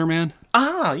 it's Spider-Man.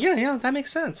 Ah, yeah, that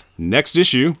makes sense. Next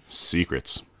issue,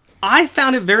 Secrets. I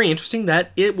found it very interesting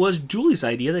that it was Julie's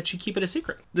idea that she keep it a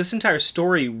secret. This entire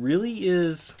story really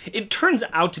is... It turns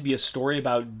out to be a story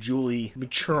about Julie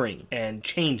maturing and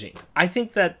changing. I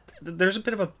think that there's a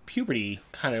bit of a puberty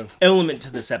kind of element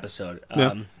to this episode.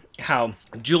 How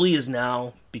Julie is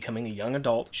now becoming a young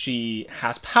adult. She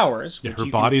has powers. Yeah, her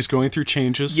body's going through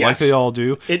changes, Yes. like they all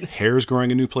do. It- Hair's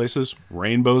growing in new places.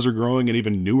 Rainbows are growing in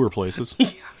even newer places.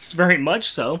 Yes, very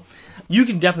much so. You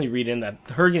can definitely read in that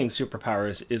her getting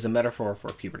superpowers is a metaphor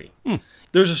for puberty.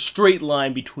 There's a straight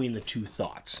line between the two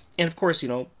thoughts. And of course,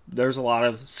 there's a lot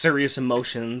of serious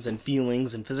emotions and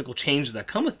feelings and physical changes that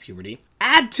come with puberty.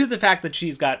 Add to the fact that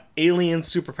she's got alien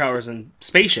superpowers and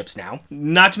spaceships now.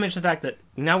 Not to mention the fact that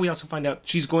now we also find out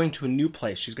she's going to a new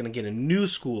place. She's going to get a new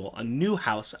school, a new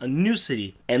house, a new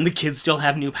city, and the kids still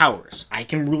have new powers. I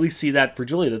can really see that for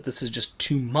Julie, that this is just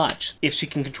too much. If she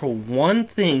can control one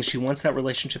thing, she wants that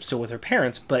relationship still with her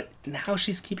parents, but now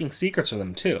she's keeping secrets from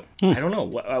them too. I don't know.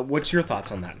 What's your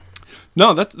thoughts on that?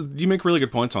 No, you make really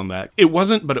good points on that. It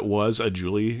wasn't, but it was a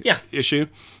Julie Yeah. issue.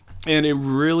 And it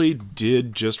really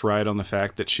did just ride on the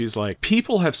fact that she's like,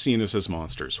 people have seen us as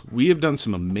monsters. We have done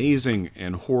some amazing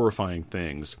and horrifying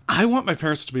things. I want my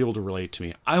parents to be able to relate to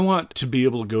me. I want to be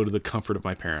able to go to the comfort of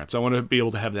my parents. I want to be able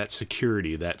to have that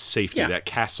security, that safety, Yeah. that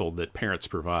castle that parents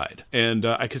provide. And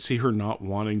I could see her not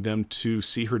wanting them to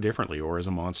see her differently or as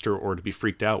a monster or to be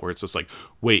freaked out, where it's just like,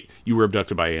 wait, you were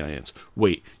abducted by aliens.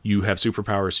 Wait, you have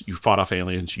superpowers. You fought off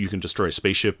aliens. You can destroy a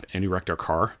spaceship and you wrecked our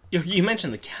car. You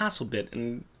mentioned the castle bit,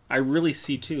 and I really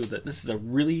see, too, that this is a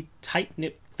really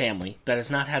tight-knit family that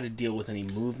has not had to deal with any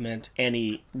movement,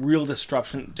 any real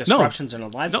disruptions in their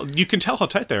lives. No, you can tell how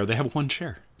tight they are. They have one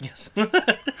chair. Yes.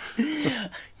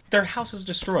 Their house is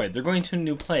destroyed. They're going to a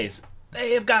new place.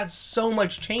 They have got so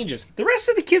much changes. The rest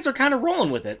of the kids are kind of rolling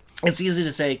with it. It's easy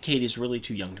to say Katie's really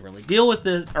too young to really deal with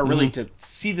this, or really to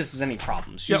see this as any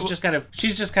problems. She's just kind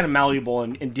of malleable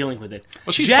in dealing with it.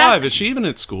 Well, she's Jack, 5. Is she even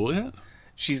at school yet?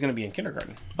 She's going to be in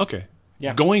kindergarten. Okay.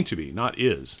 Yeah. Going to be, not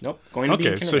is. Nope. Going to be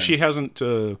in Okay, kindergarten. so she hasn't,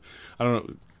 I don't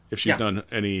know if she's Yeah. done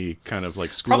any kind of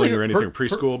like schooling or anything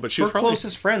preschool, but she's her probably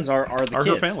closest friends are the are kids.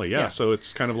 her family, yeah. So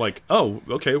it's kind of like, oh,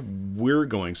 okay, we're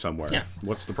going somewhere. Yeah.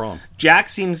 What's the problem? Jack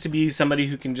seems to be somebody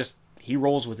who can he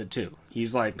rolls with it too.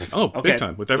 He's like, Oh, okay, big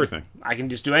time with everything. I can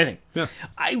just do anything. Yeah.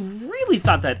 I really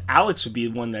thought that Alex would be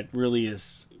the one that really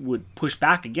would push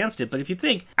back against it. But if you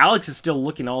think, Alex is still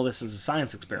looking at all this as a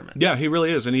science experiment. Yeah, he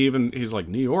really is, and he's like,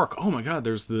 New York. Oh my God,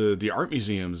 there's the art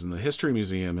museums and the history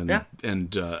museum and Yeah.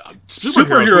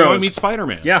 superheroes. We want to meet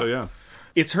Spider-Man. Yeah. So yeah.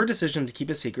 It's her decision to keep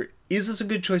it secret. Is this a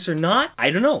good choice or not?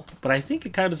 I don't know. But I think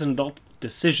it kind of is an adult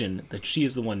decision that she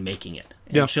is the one making it.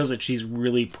 And Yeah. it shows that she's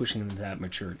really pushing into that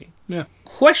maturity. Yeah.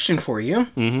 Question for you.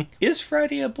 Mm-hmm. Is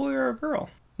Friday a boy or a girl?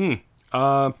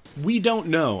 We don't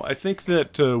know. I think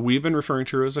that we've been referring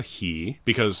to her as a he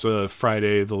because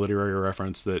Friday, the literary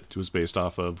reference that it was based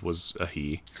off of, was a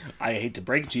he. I hate to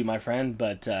break it to you, my friend,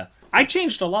 but I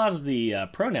changed a lot of the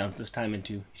pronouns this time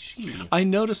into she. I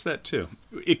noticed that too.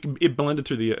 It blended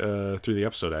through the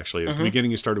episode actually. At the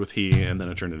beginning, you started with he, and then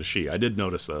it turned into she. I did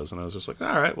notice those, and I was just like,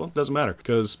 all right, well, it doesn't matter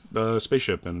because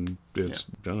spaceship, and it's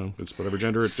I don't know, it's whatever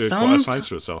gender it assigns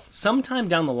to itself. Sometime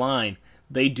down the line,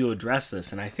 they do address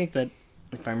this, and I think that,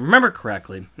 if I remember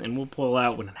correctly, and we'll pull it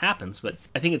out when it happens, but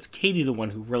I think it's Katie the one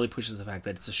who really pushes the fact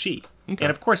that it's a she. Okay.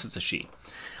 And of course it's a she.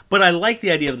 But I like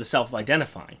the idea of the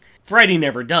self-identifying. Friday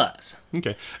never does.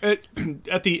 Okay.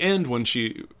 At the end, when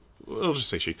I'll just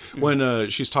say when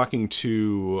she's talking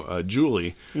to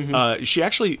Julie,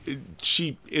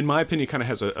 she, in my opinion, kind of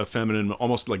has a feminine,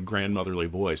 almost like grandmotherly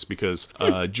voice because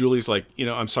Julie's like,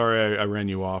 I'm sorry I ran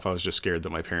you off. I was just scared that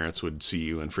my parents would see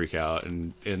you and freak out.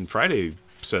 And Friday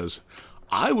says,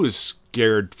 I was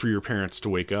scared for your parents to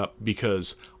wake up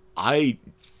because I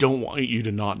don't want you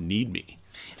to not need me.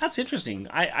 That's interesting.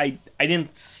 I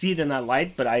didn't see it in that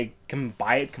light, but I can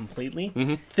buy it completely.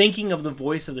 Mm-hmm. Thinking of the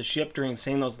voice of the ship during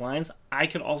saying those lines, I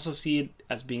could also see it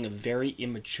as being a very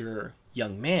immature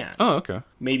young man. Oh, okay.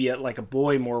 Maybe like a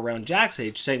boy more around Jack's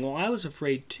age saying, well, I was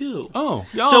afraid too. Oh,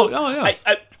 yeah.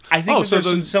 I think so there's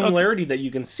some the- similarity that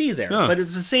you can see there, Yeah. but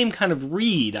it's the same kind of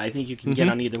read I think you can get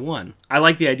on either one. I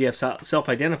like the idea of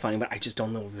self-identifying, but I just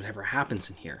don't know if it ever happens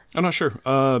in here. I'm not sure.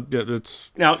 It's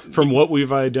Now, from what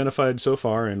we've identified so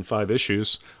far in 5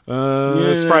 issues.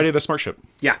 It's Friday the Smart Ship.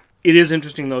 yeah. It is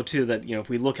interesting, though, too, that, if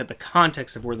we look at the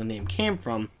context of where the name came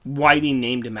from, Whitey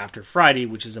named him after Friday,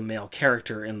 which is a male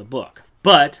character in the book.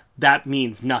 But that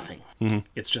means nothing. Mm-hmm.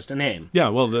 It's just a name. Yeah,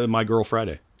 well, My Girl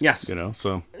Friday. Yes.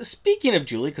 So Speaking of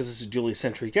Julie, because this is a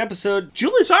Julie-centric episode,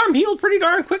 Julie's arm healed pretty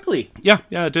darn quickly. yeah,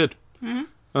 it did.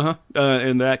 Mm-hmm.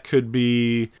 And that could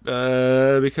be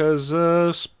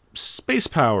because space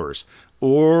powers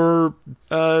or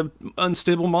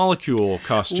unstable molecule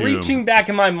costume. Reaching back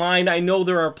in my mind, I know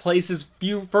there are places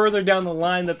further down the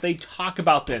line that they talk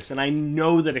about this, and I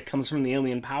know that it comes from the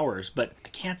alien powers, but I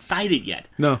can't cite it yet.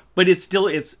 No. But it's still,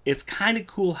 it's kind of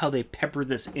cool how they pepper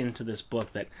this into this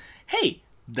book that, hey,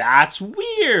 that's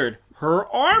weird. Her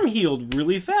arm healed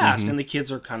really fast, and the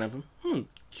kids are kind of,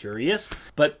 curious,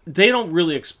 but they don't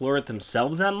really explore it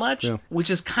themselves that much, which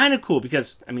is kind of cool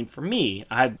because, for me,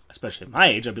 especially at my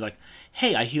age, I'd be like,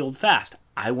 hey, I healed fast.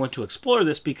 I want to explore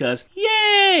this because,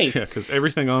 yay! Yeah, because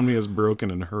everything on me is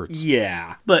broken and hurts.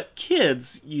 Yeah. But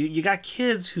kids, you got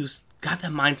kids whose got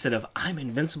that mindset of I'm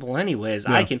invincible anyways.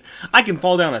 I can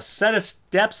fall down a set of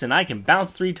steps and I can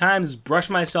bounce 3 times, brush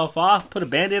myself off, put a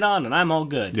Band-Aid on, and I'm all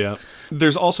good. Yeah.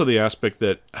 There's also the aspect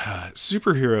that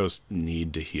superheroes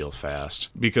need to heal fast,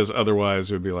 because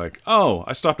otherwise it would be like, oh,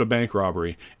 I stopped a bank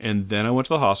robbery, and then I went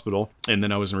to the hospital, and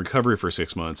then I was in recovery for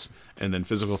 6 months, and then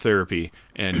physical therapy,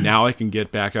 and now I can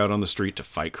get back out on the street to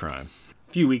fight crime.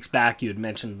 A few weeks back, you had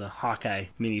mentioned the Hawkeye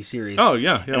miniseries. Oh,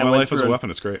 yeah. And I My went Life as a through Weapon.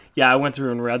 It's great. Yeah, I went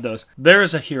through and read those.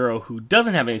 There's a hero who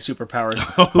doesn't have any superpowers,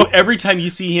 who every time you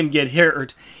see him get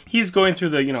hurt, he's going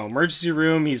through the emergency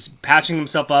room, he's patching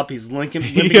himself up, he's limping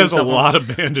He has himself a lot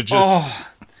of bandages. Oh,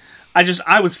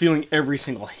 I was feeling every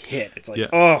single hit. It's like, Yeah.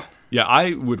 oh. Yeah,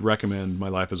 I would recommend My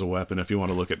Life as a Weapon if you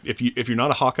want to look at... If you're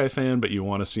not a Hawkeye fan, but you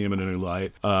want to see him in a new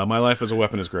light, My Life as a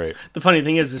Weapon is great. The funny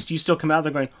thing is you still come out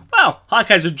there going, wow,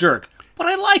 Hawkeye's a jerk, but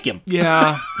I like him.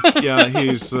 Yeah,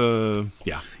 he's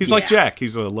like Jack.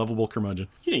 He's a lovable curmudgeon.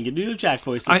 You didn't get to do the Jack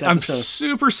voice this I'm episode.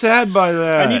 super sad by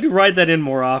that. I need to write that in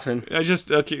more often.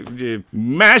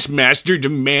 Master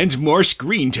demands more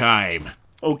screen time.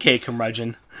 Okay,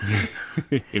 curmudgeon.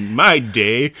 In my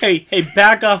day... Hey,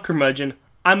 back off, curmudgeon.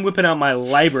 I'm whipping out my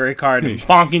library card and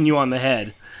bonking you on the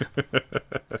head.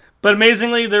 But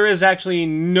amazingly, there is actually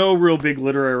no real big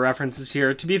literary references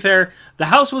here. To be fair, the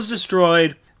house was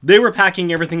destroyed. They were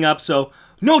packing everything up, so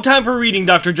no time for reading,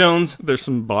 Dr. Jones. There's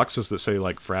some boxes that say,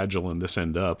 like, fragile and this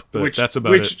end up, but that's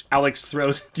about which Alex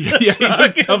throws. Yeah, he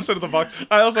just dumps into the box.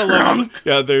 I also love...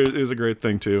 Yeah, there is a great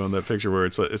thing, too, on that picture where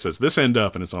it says, this end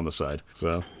up, and it's on the side.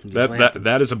 So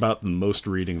that is about the most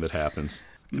reading that happens.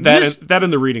 That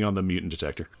and the reading on the mutant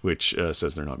detector, which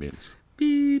says they're not mutants.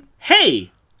 Beep.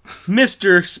 Hey,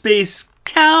 Mr. Space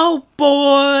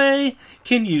Cowboy,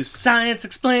 can you science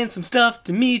explain some stuff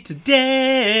to me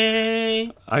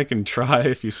today? I can try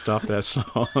if you stop that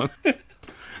song.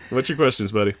 What's your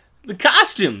questions, buddy? The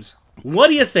costumes. What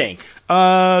do you think?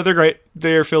 They're great.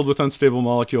 They're filled with unstable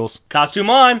molecules. Costume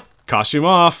on. Costume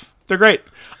off. They're great.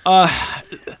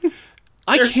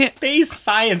 They're space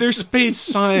science. They're space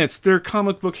science. They're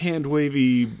comic book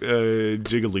hand-wavy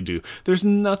jiggly-doo. There's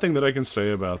nothing that I can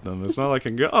say about them. It's not like I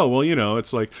can go, oh, well,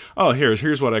 it's like, oh,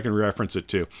 here's what I can reference it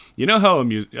to. You know how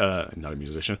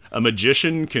a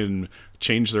magician can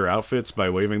change their outfits by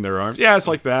waving their arms? Yeah, it's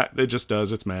like that. It just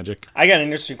does. It's magic. I got an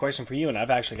interesting question for you, and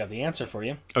I've actually got the answer for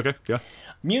you. Okay, yeah.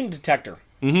 Mutant detector.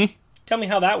 Mm-hmm. Tell me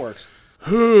how that works.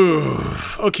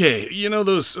 Okay, you know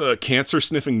those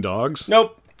cancer-sniffing dogs?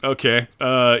 Nope. Okay,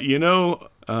 the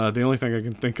only thing I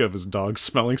can think of is dogs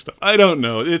smelling stuff. I don't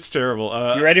know. It's terrible.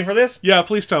 You ready for this? Yeah,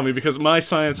 please tell me, because my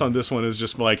science on this one is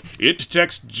just like, it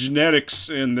detects genetics,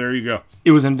 and there you go. It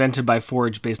was invented by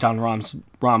Forge based on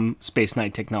ROM Space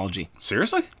Knight technology.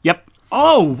 Seriously? Yep.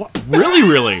 Oh, really?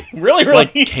 Really?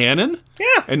 Like cannon?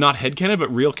 Yeah. And not head cannon,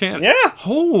 but real cannon? Yeah.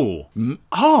 Oh,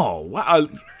 wow.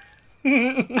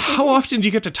 How often do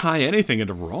you get to tie anything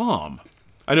into ROM?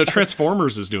 I know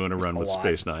Transformers is doing a run with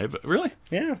Space Knight, but really?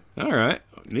 Yeah. All right.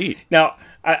 Neat. Now,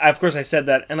 of course I said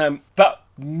that, and I'm about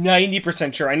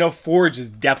 90% sure. I know Forge is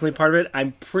definitely part of it.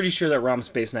 I'm pretty sure that ROM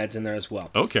Space Knight's in there as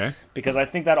well. Okay. Because I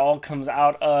think that all comes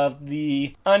out of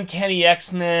the Uncanny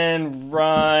X-Men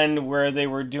run where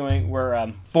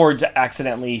Forge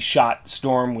accidentally shot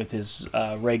Storm with his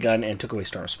ray gun and took away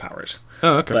Storm's powers.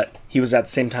 Oh, okay. But he was at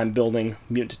the same time building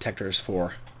mutant detectors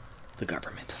for the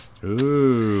government.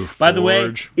 Ooh, By the way,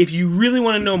 Forge. if you really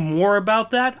want to know more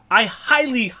about that, I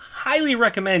highly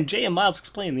recommend Jay and Miles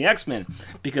Explain the X-Men,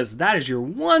 because that is your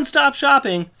one-stop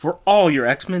shopping for all your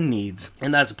X-Men needs.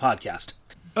 And that's a podcast.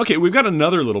 Okay, we've got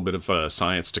another little bit of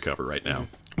science to cover right now,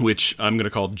 which I'm going to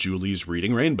call Julie's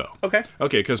Reading Rainbow. Okay.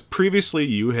 Okay, because previously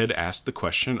you had asked the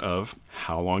question of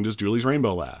how long does Julie's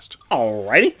Rainbow last?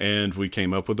 Alrighty. And we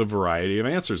came up with a variety of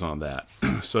answers on that.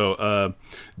 So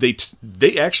they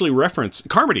actually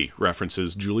Carmody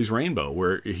references Julie's Rainbow,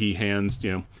 where he hands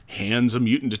a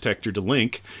mutant detector to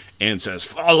Link and says,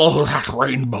 "Follow that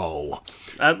rainbow."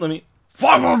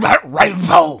 Follow that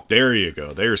rainbow! There you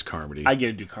go. There's Carmody. I get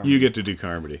to do Carmody. You get to do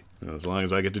Carmody, as long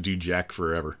as I get to do Jack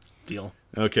forever. Deal.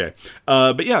 Okay.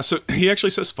 But yeah, so he actually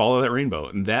says follow that rainbow,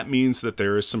 and that means that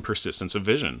there is some persistence of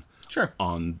vision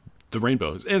on the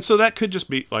rainbows. And so that could just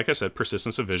be, like I said,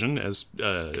 persistence of vision, as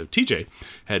TJ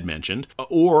had mentioned,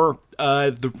 or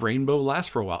the rainbow lasts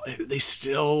for a while. They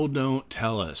still don't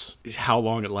tell us how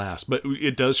long it lasts, but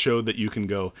it does show that you can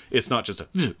go, it's not just a,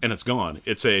 and it's gone.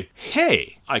 It's a,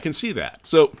 hey, I can see that.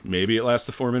 So maybe it lasts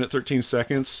the 4 minute, 13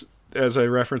 seconds, as I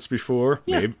referenced before.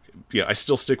 Yeah. Maybe, I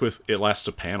still stick with it lasts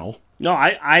a panel. No,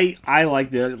 I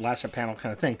like the last panel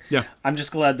kind of thing. Yeah. I'm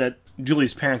just glad that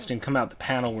Julie's parents didn't come out the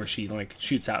panel where she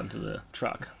shoots out into the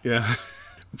truck. Yeah.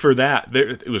 for that,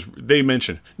 they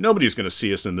mentioned nobody's going to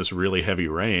see us in this really heavy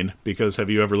rain, because have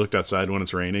you ever looked outside when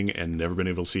it's raining and never been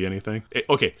able to see anything?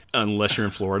 Okay, unless you're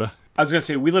in Florida. I was going to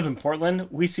say, we live in Portland.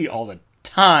 We see all the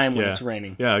time when it's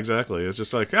raining. Yeah, exactly. It's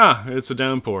just like, it's a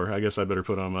downpour. I guess I better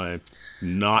put on my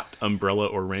not umbrella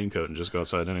or raincoat and just go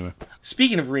outside anyway.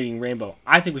 Speaking of reading Rainbow,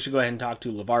 I think we should go ahead and talk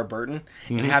to LeVar Burton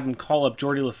and have him call up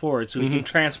Geordie LaFord so he can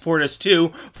transport us to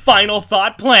Final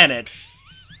Thought Planet.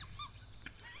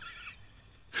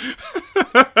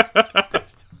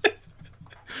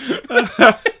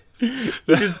 You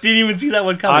just didn't even see that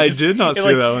one coming. I did not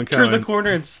see that one coming. Turned the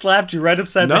corner and slapped you right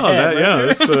upside the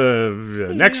head.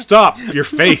 That's next stop, your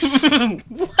face.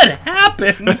 What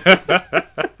happened?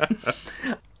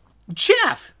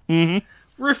 Jeff,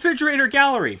 Refrigerator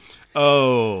Gallery.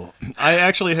 Oh, I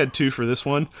actually had 2 for this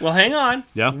one. Well, hang on.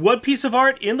 Yeah. What piece of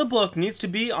art in the book needs to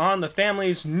be on the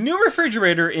family's new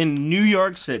refrigerator in New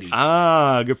York City?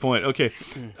 Good point. Okay.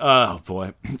 Oh,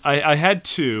 boy. I had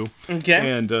 2.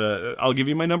 Okay. And I'll give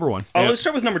you my number 1. Oh, let's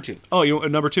start with number 2. Oh, you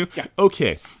want number 2? Yeah.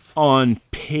 Okay. On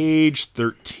page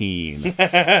 13.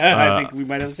 I think we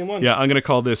might have the same one. Yeah, I'm going to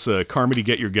call this Carmody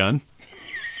Get Your Gun.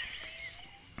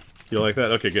 You like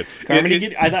that? Okay, good.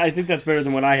 Carmody, I think that's better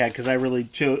than what I had, because I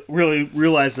really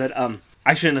realized that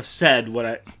I shouldn't have said what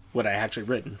I actually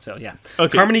written. So yeah.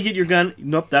 Okay. Carmody, Get Your Gun.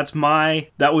 Nope, that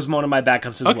was one of my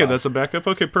backups as well. Okay, that's a backup.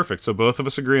 Okay, perfect. So both of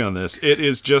us agree on this. It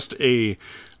is just a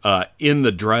in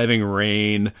the driving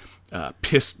rain,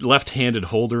 left-handed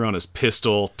holder on his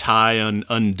pistol, tie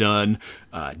undone,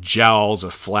 jowls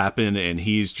a flapping, and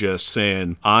he's just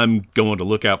saying, I'm going to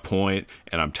Lookout Point,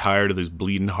 and I'm tired of these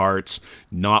bleeding hearts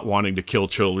not wanting to kill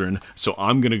children, so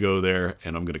I'm going to go there,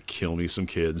 and I'm going to kill me some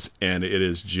kids. And it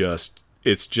is just...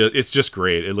 It's just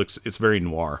great. It's very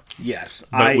noir. Yes,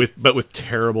 but with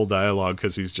terrible dialogue,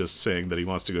 because he's just saying that he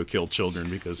wants to go kill children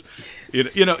because,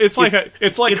 it's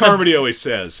like Carmody always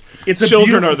says.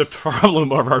 Children are the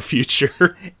problem of our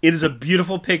future. It is a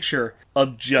beautiful picture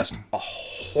of just a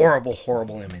horrible,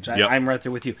 horrible image. I'm right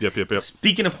there with you. Yep.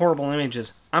 Speaking of horrible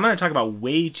images, I'm going to talk about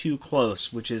Way Too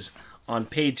Close, which is on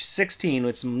page 16.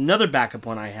 It's another backup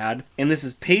one I had, and this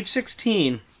is page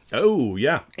 16. Oh,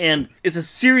 yeah. And it's a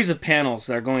series of panels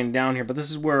that are going down here, but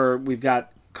this is where we've got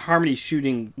Carmody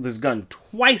shooting this gun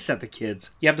twice at the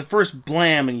kids. You have the first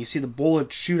blam, and you see the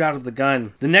bullet shoot out of the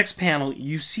gun. The next panel,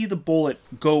 you see the bullet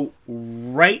go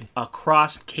right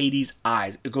across Katie's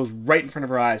eyes. It goes right in front of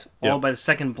her eyes, followed by the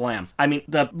second blam. I mean,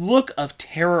 the look of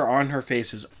terror on her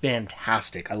face is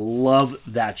fantastic. I love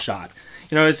that shot.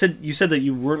 You said that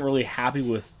you weren't really happy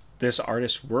with this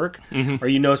artist's work, or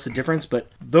you notice the difference, but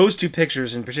those 2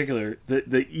 pictures in particular,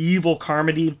 the evil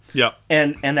Carmody,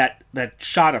 and that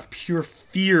shot of pure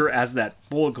fear as that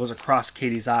bullet goes across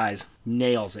Katie's eyes,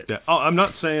 nails it. Yeah. Oh, I'm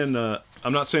not saying that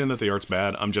the art's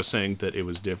bad. I'm just saying that it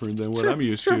was different than what I'm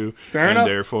used to, Fair enough.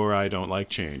 Therefore I don't like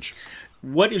change.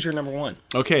 What is your number 1?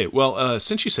 Okay, well,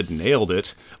 since you said nailed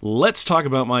it, let's talk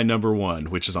about my number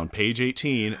 1, which is on page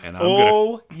 18. And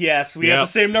yes, we have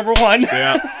the same number 1.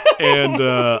 Yeah, and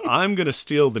I'm going to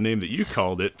steal the name that you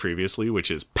called it previously,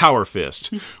 which is Power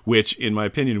Fist, which, in my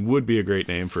opinion, would be a great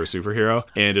name for a superhero.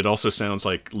 And it also sounds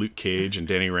like Luke Cage and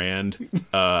Danny Rand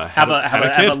have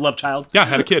a love child. Yeah,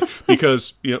 had a kid.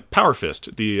 Because, Power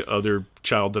Fist, the other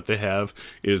child that they have,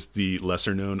 is the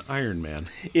lesser-known Iron Man.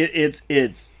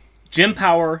 It's Jim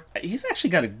Power, he's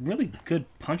actually got a really good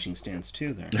punching stance,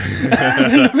 too, there.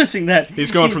 I'm noticing that.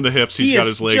 He's going from the hips. He's got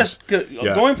his legs. Just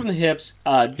going from the hips.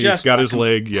 He's got his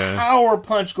leg, power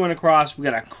punch going across. We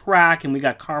got a crack, and we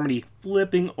got Carmody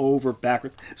flipping over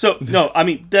backwards. So, no, I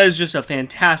mean, that is just a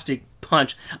fantastic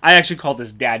punch. I actually call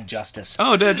this Dad Justice.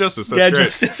 Oh, Dad Justice. That's Dad great.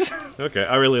 Justice. Okay,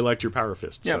 I really liked your Power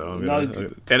Fist. Yeah, so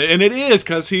and it is,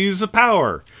 because he's a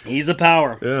power. He's a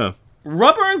power. Yeah.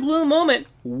 Rubber and glue moment.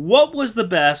 What was the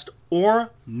best or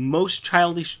most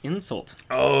childish insult?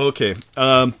 Oh, okay.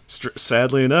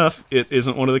 Sadly enough, it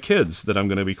isn't one of the kids that I'm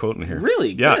going to be quoting here.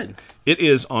 Really? Yeah. Good. It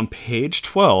is on page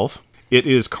 12. It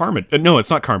is Carmody. No, it's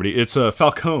not Carmody. It's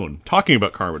Falcone talking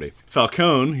about Carmody.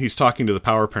 Falcone, he's talking to the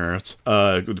Power parents.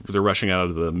 They're rushing out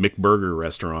of the McBurger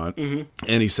restaurant. And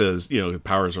he says, the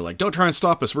Powers are like, don't try and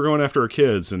stop us. We're going after our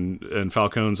kids. And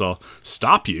Falcone's all,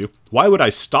 stop you? Why would I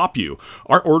stop you?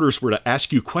 Our orders were to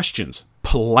ask you questions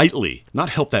politely, not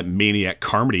help that maniac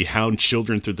Carmody hound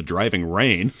children through the driving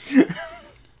rain.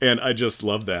 And I just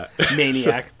love that.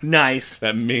 Maniac. Nice.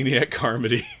 That maniac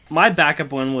Carmody. My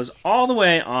backup one was all the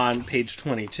way on page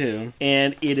 22,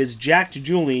 and it is Jack to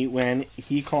Julie when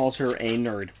he calls her a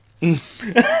nerd.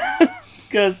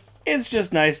 Because it's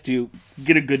just nice to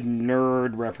get a good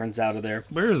nerd reference out of there.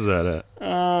 Where is that at?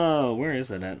 Oh, where is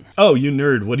that at? Oh, you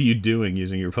nerd, what are you doing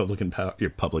using your Republican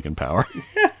power?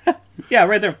 Yeah,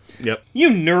 right there. Yep. You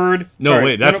nerd. No, Sorry.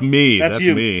 wait, that's me. That's That's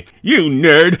you. me. You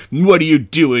nerd. What are you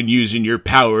doing using your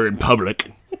power in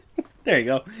public? There you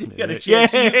go. You got a chance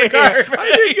to use the card.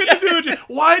 I didn't get to do it.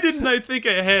 Why didn't I think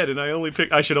ahead? And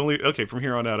okay, from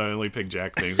here on out, I only pick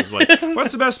Jack things. It's like,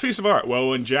 what's the best piece of art? Well,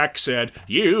 when Jack said,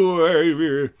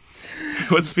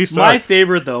 what's the piece of My art?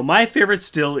 favorite, though,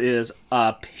 still is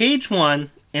page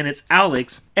 1, and it's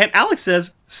Alex. And Alex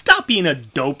says, "Stop being a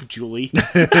dope, Julie."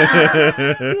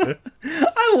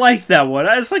 I like that one.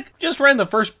 It's like just right in the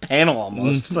first panel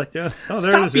almost. It's like, Yeah. Oh, there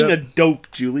it stop is, being yeah. a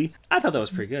dope, Julie. I thought that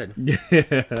was pretty good.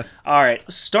 Yeah. All right.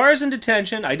 Stars in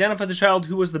detention. Identify the child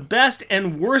who was the best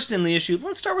and worst in the issue.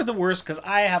 Let's start with the worst because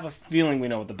I have a feeling we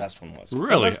know what the best one was.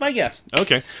 Really? That's my guess.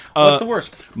 Okay. What's the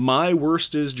worst? My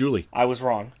worst is Julie. I was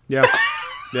wrong. Yeah.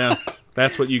 Yeah.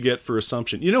 That's what you get for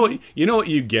assumption. You know what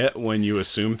you get when you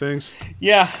assume things?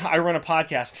 Yeah, I run a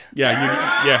podcast.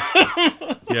 Yeah,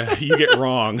 you get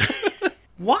wrong.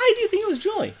 Why do you think it was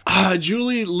Julie?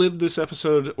 Julie lived this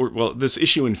this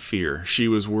issue in fear. She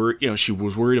was worried. She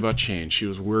was worried about change. She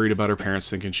was worried about her parents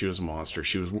thinking she was a monster.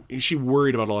 She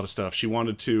worried about a lot of stuff. She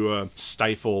wanted to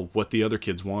stifle what the other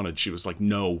kids wanted. She was like,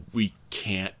 "No, we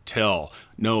can't tell.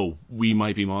 No, we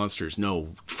might be monsters. No,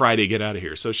 Friday, get out of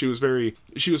here." So she was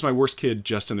my worst kid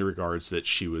just in the regards that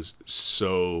she was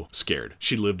so scared.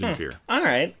 She lived in fear. All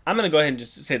right. I'm going to go ahead and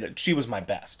just say that she was my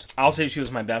best. I'll say she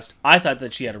was my best. I thought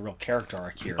that she had a real character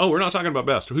arc here. Oh, we're not talking about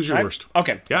best. Who's your worst?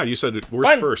 Okay. Yeah, you said worst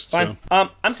Fine, first. fine. So.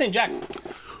 I'm saying Jack.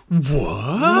 What?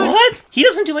 What? He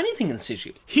doesn't do anything in this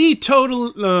issue. He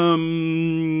totally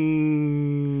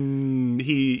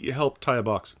he helped tie a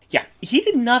box. Yeah, he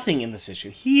did nothing in this issue.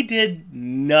 He did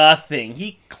nothing.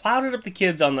 He clouded up the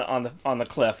kids on the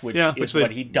cliff, which is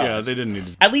what he does. Yeah, they didn't need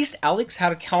to. At least Alex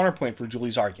had a counterpoint for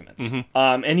Julie's arguments,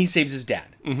 Mm-hmm. and he saves his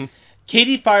dad. Mm-hmm.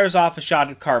 Katie fires off a shot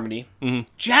at Carmody. Mm-hmm.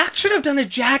 Jack should have done a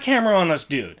jackhammer on this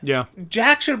dude. Yeah.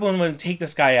 Jack should have been able to take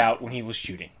this guy out when he was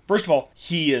shooting. First of all,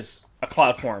 he is a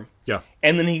cloud form. Yeah.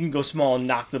 And then he can go small and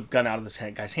knock the gun out of this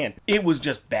guy's hand. It was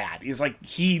just bad. It's like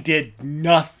he did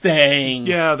nothing.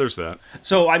 Yeah, there's that.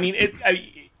 So, I mean,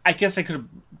 I guess I could have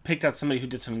picked out somebody who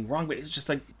did something wrong, but it's just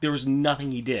like there was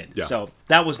nothing he did. Yeah. So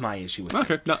that was my issue with it.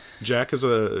 Okay. No, Jack is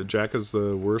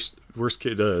the worst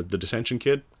kid, the detention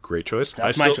kid. Great choice.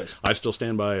 That's my choice. I still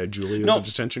stand by Julie as a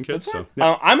detention kid. That's so fine.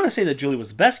 yeah. I'm going to say that Julie was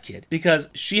the best kid because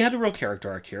she had a real character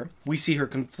arc here. We see her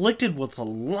conflicted with a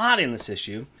lot in this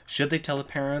issue. Should they tell the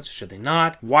parents? Should they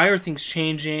not? Why are things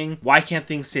changing? Why can't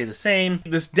things stay the same?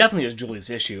 This definitely is Julie's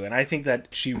issue, and I think that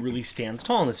she really stands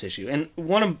tall in this issue. And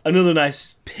another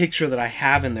nice picture that I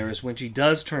have in there is when she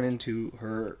does turn into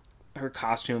her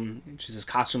costume. She says,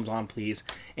 "Costumes on, please."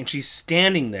 And she's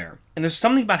standing there. And there's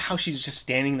something about how she's just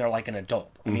standing there like an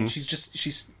adult. I mean,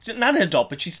 she's not an adult,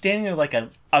 but she's standing there like a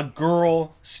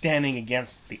girl standing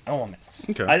against the elements.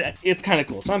 Okay. It's kind of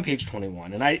cool. It's on page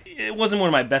 21. And it wasn't one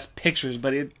of my best pictures,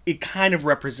 but it kind of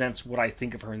represents what I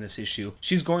think of her in this issue.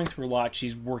 She's going through a lot.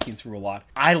 She's working through a lot.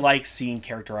 I like seeing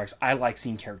character arcs. I like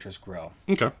seeing characters grow.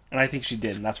 Okay. And I think she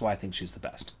did, and that's why I think she's the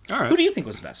best. All right. Who do you think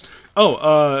was the best?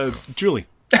 Oh, Julie.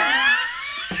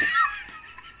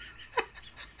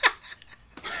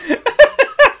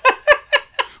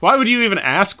 Why would you even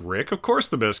ask, Rick? Of course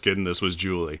the best kid in this was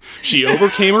Julie. She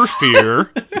overcame her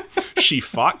fear. She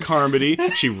fought Carmody.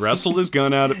 She wrestled his gun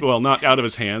not out of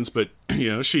his hands, but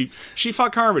she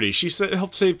fought Carmody. She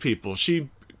helped save people.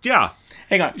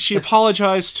 Hang on. She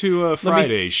apologized to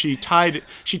Friday. She tied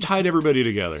everybody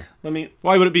together.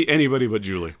 Why would it be anybody but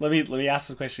Julie? Let me ask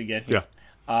this question again. Yeah.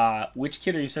 Which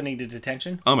kid are you sending to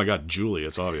detention? Oh my God, Julie!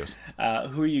 It's obvious.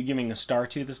 Who are you giving a star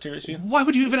to this issue? Why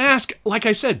would you even ask? Like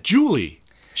I said, Julie.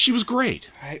 She was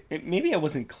great. Maybe I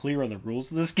wasn't clear on the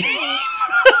rules of this game.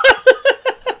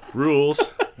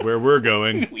 Rules. Where we're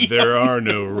going, there are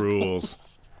no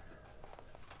rules.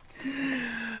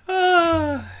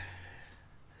 I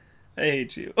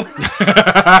hate you.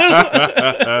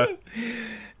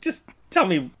 Just tell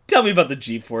me about the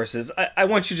G-forces. I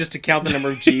want you just to count the number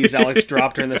of G's Alex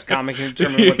dropped during this comic and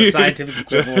determine what the scientific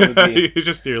equivalent would be.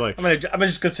 You're like, I'm gonna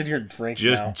just go sit here and drink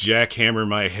just now. jackhammer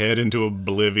my head into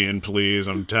oblivion, please.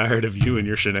 I'm tired of you and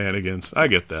your shenanigans. I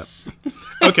get that.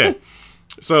 Okay,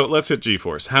 so let's hit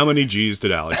G-force. How many G's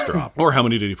did Alex drop? Or how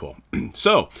many did he pull?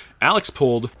 So, Alex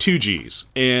pulled 2 G's.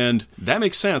 And that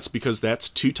makes sense because that's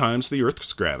 2 times the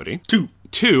Earth's gravity.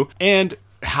 2. And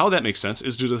how that makes sense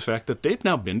is due to the fact that they've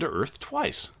now been to Earth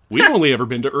twice. We've only ever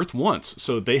been to Earth once,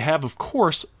 so they have, of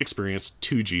course, experienced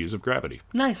 2 G's of gravity.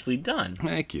 Nicely done.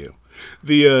 Thank you.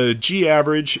 The G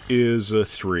average is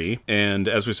 3, and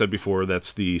as we said before,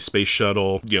 that's the space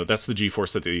shuttle. That's the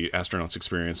G-force that the astronauts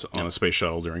experience on a space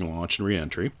shuttle during launch and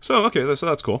re-entry. So, okay,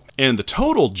 that's cool. And the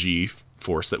total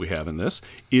G-force that we have in this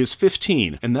is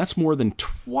 15, and that's more than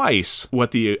twice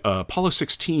what the Apollo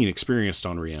 16 experienced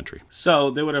on re-entry.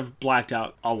 So they would have blacked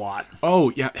out a lot.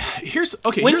 Oh yeah,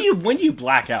 When do you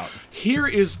black out? Here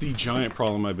is the giant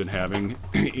problem I've been having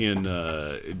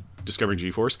in discovering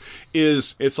G-force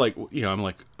is it's like, I'm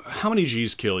like, how many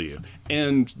G's kill you?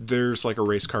 And there's like a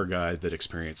race car guy that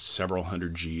experienced several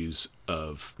hundred G's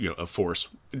of force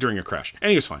during a crash, and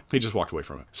he was fine. He just walked away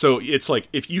from it. So it's like,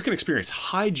 if you can experience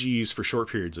high G's for short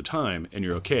periods of time and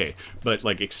you're okay, but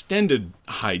like extended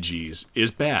high G's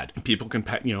is bad. People can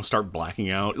start blacking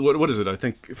out. What is it? I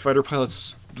think fighter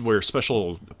pilots wear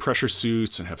special pressure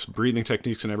suits and have breathing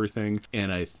techniques and everything,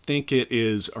 and I think it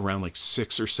is around like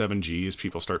 6 or 7 G's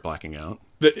people start blacking out.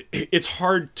 It's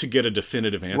hard to get a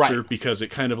definitive answer, because it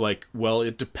kind of like, well,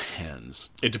 it depends.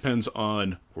 It depends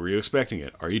on, were you expecting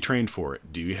it? Are you trained for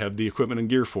it? Do you have the equipment and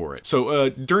gear for it? So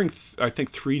during, I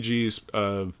think, 3Gs,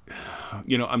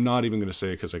 I'm not even going to say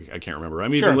it because I can't remember.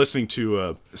 I'm even listening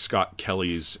to Scott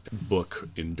Kelly's book,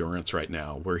 Endurance, right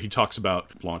now, where he talks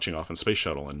about launching off in Space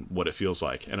Shuttle and what it feels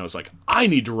like. And I was like, I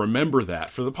need to remember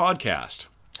that for the podcast.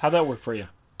 How'd that work for you?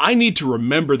 I need to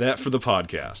remember that for the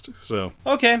podcast. So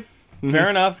okay.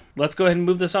 Fair enough. Let's go ahead and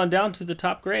move this on down to the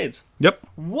top grades. Yep.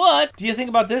 What do you think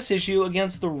about this issue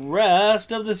against the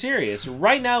rest of the series?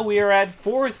 Right now we are at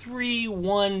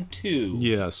 4312.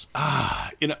 Yes.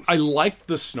 I liked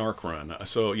the Snark run.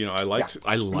 So, I liked...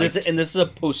 And this is a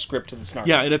postscript to the Snark run.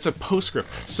 Yeah, and it's a postscript.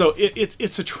 So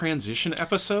it's a transition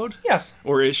episode. Yes.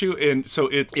 Or issue. And so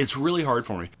it's really hard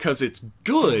for me because it's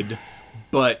good,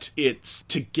 but it's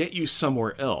to get you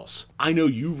somewhere else. I know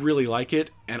you really like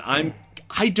it, and I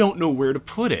don't know where to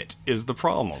put it, is the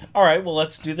problem. All right, well,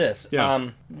 let's do this. Yeah.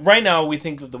 Right now, we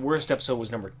think that the worst episode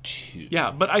was number 2.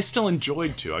 Yeah, but I still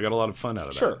enjoyed 2. I got a lot of fun out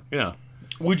of that. Sure. Yeah.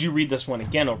 Would you read this one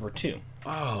again over 2?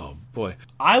 Oh, boy.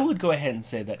 I would go ahead and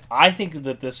say that I think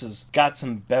that this has got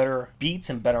some better beats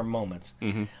and better moments.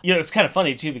 Mm-hmm. It's kind of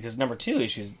funny, too, because number 2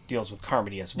 issues deals with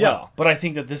Carmody as well. Yeah. But I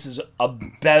think that this is a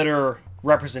better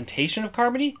representation of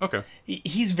Carmody. Okay.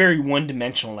 He's very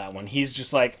one-dimensional in that one. He's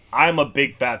just like, I'm a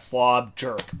big fat slob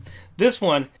jerk. This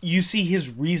one, you see his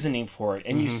reasoning for it,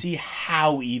 and you see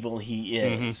how evil he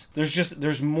is.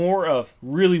 There's more of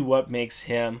really what makes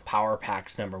him Power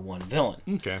Pack's number 1 villain.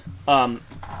 Okay.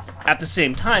 At the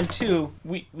same time, too,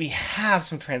 we have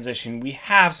some transition. We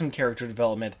have some character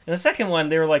development. In the second one,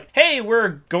 they were like, hey,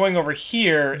 we're going over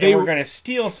here, and we're going to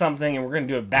steal something, and we're going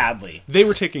to do it badly. They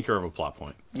were taking care of a plot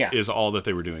point. Yeah. Is all that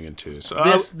they were doing in 2. So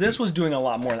this was doing a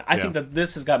lot more. I think that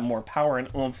this has got more power and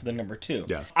oomph than number 2.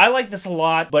 Yeah. I like this a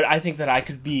lot, but I think that I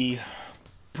could be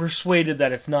persuaded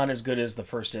that it's not as good as the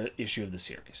first issue of the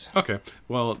series. Okay.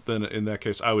 Well, then in that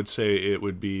case, I would say it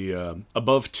would be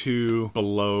above 2,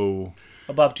 below...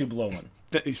 Above 2, below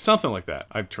 1. Something like that.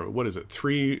 What is it?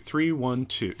 3, 1,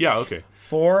 2. Yeah, okay.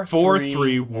 4,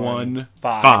 3, 1,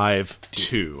 5,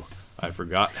 2. I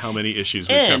forgot how many issues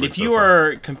we've covered. And if you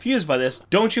are confused by this,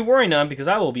 don't you worry none, because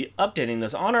I will be updating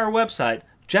this on our website,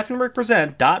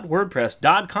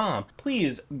 jeffandrickpresent.wordpress.com.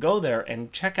 Please go there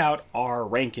and check out our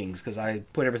rankings, because I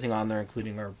put everything on there,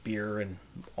 including our beer and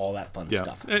all that fun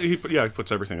stuff. He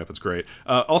puts everything up. It's great.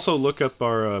 Also, look up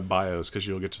our bios, because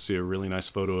you'll get to see a really nice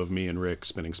photo of me and Rick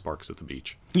spinning sparks at the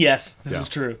beach. Yes, this is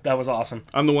true. That was awesome.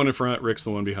 I'm the one in front. Rick's the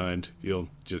one behind. You'll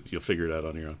figure it out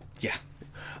on your own. Yeah.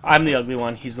 I'm the ugly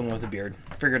one. He's the one with the beard.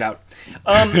 Figure it out.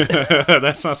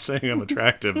 That's not saying I'm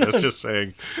attractive. That's just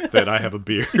saying that I have a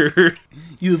beard.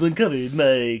 You've uncovered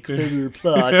my clever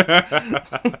plot. I've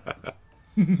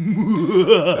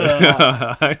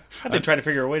been trying to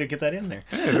figure a way to get that in there.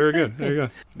 Hey, very good. There you go.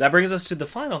 That brings us to the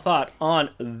final thought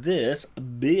on this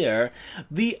beer.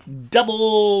 The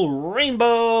Double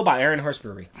Rainbow by Iron Horse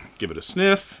Brewery. Give it a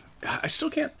sniff. I still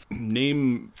can't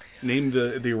name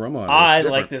the aroma on it. I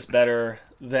like this better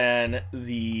than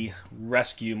the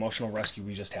emotional rescue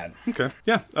we just had. Okay.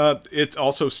 Yeah. It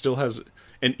also still has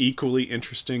an equally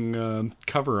interesting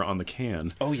cover on the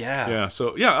can. Oh, yeah. Yeah.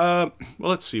 So, yeah. Well,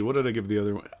 let's see. What did I give the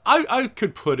other one? I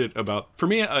could put it about... For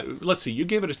me, let's see. You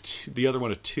gave it the other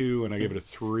one a 2, and I gave it a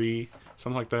 3.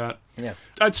 Something like that. Yeah.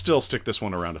 I'd still stick this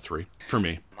one around a 3 for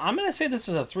me. I'm going to say this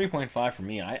is a 3.5 for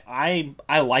me. I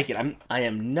like it. I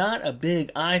am not a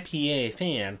big IPA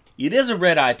fan. It is a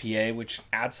red IPA, which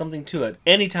adds something to it.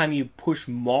 Anytime you push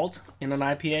malt in an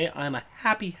IPA, I'm a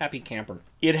happy, happy camper.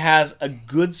 It has a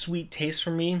good sweet taste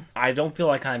for me. I don't feel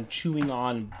like I'm chewing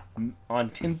on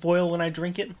tinfoil when I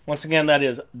drink it. Once again, that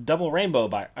is Double Rainbow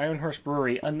by Iron Horse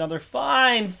Brewery. Another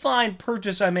fine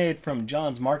purchase I made from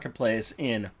John's Marketplace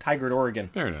in Tigard,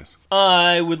 Oregon. Very nice.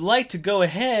 I would like to go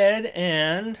ahead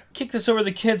and kick this over to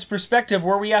the kids' perspective,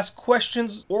 where we ask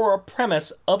questions or a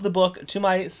premise of the book to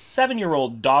my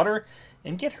 7-year-old daughter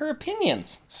and get her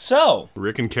opinions. So,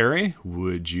 Rick and Carrie,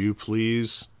 would you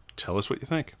please tell us what you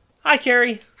think? hi,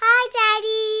 Carrie. Hi,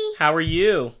 Daddy. How are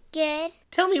you? Good.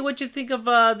 Tell me what you think of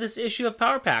this issue of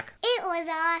Power Pack. It was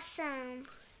awesome.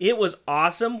 It was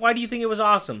awesome. Why do you think it was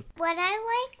awesome? What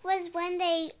I liked was when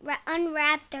they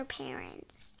unwrapped their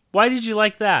parents. Why did you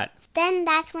like that? Then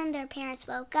that's when their parents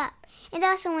woke up. And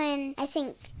also when, I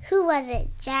think, who was it?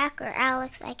 Jack or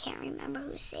Alex? I can't remember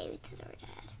who saved their dad.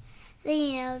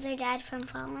 Their dad from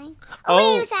falling.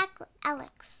 Wait, it was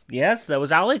Alex. Yes, that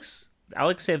was Alex.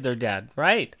 Alex saved their dad,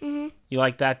 right? Mm-hmm. You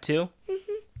like that too?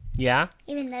 Mm-hmm. Yeah?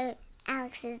 Even though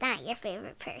Alex is not your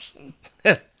favorite person.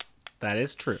 That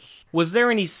is true. Was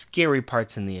there any scary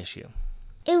parts in the issue?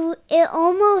 It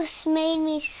almost made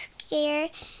me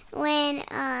scared when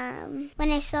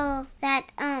I saw that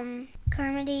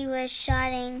Carmody was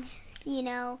shooting,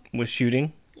 Was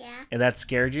shooting? Yeah. And that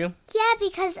scared you? Yeah,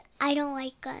 because I don't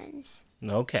like guns.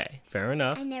 Okay, fair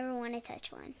enough. I never want to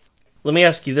touch one. Let me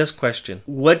ask you this question.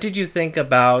 What did you think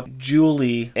about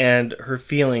Julie and her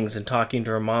feelings and talking to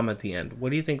her mom at the end?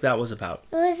 What do you think that was about?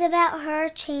 It was about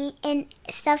her and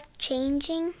stuff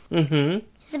changing. Mm-hmm.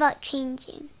 It's about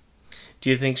changing. Do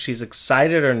you think she's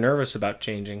excited or nervous about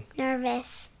changing?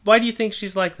 Nervous. Why do you think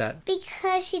she's like that?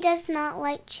 Because she does not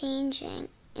like changing.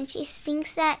 And she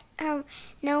thinks that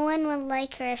no one would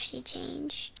like her if she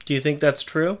changed. Do you think that's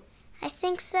true? I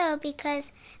think so,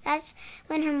 because that's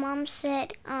when her mom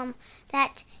said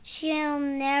that she'll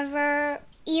never,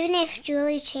 even if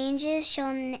Julie changes,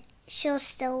 she'll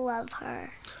still love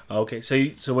her. Okay,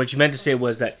 so what you meant to say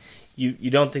was that you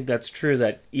don't think that's true,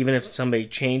 that even if somebody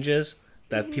changes,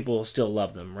 that people will still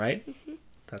love them, right? Mm-hmm.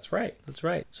 That's right.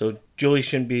 So Julie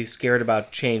shouldn't be scared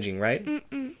about changing, right?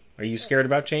 Mm-mm. Are you scared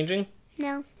about changing?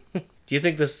 No. Do you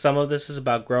think some of this is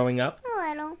about growing up? A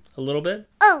little. A little bit?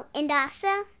 Oh, and also,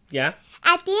 Yeah?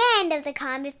 at the end of the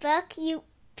comic book, you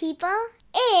people,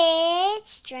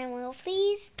 it's, drumroll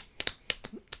please,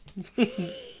 they're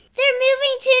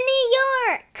moving to New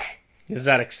York. Is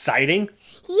that exciting?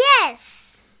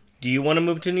 Yes. Do you want to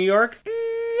move to New York?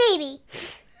 Maybe.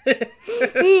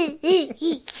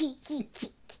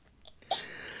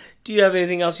 Do you have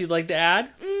anything else you'd like to add?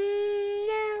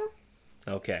 No.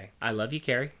 Okay. I love you,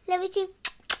 Carrie. Love you too.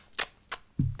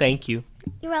 Thank you.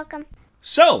 You're welcome.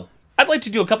 So, I'd like to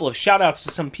do a couple of shout-outs to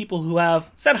some people who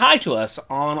have said hi to us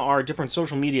on our different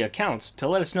social media accounts to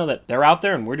let us know that they're out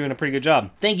there and we're doing a pretty good job.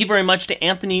 Thank you very much to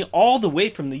Anthony all the way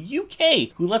from the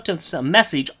UK who left us a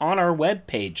message on our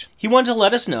webpage. He wanted to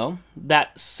let us know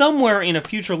that somewhere in a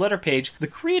future letter page, the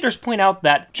creators point out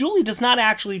that Julie does not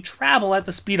actually travel at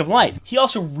the speed of light. He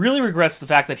also really regrets the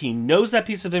fact that he knows that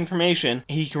piece of information,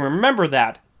 and he can remember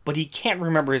that, but he can't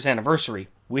remember his anniversary.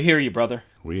 We hear you, brother.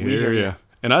 We hear you.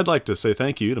 And I'd like to say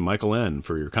thank you to Michael N.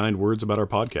 for your kind words about our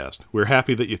podcast. We're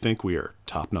happy that you think we are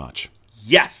top-notch.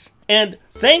 Yes! And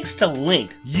thanks to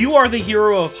Link, you are the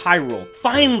hero of Hyrule.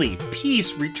 Finally,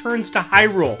 peace returns to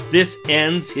Hyrule. This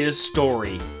ends his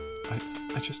story. I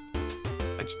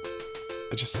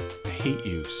just hate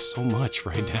you so much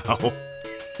right now.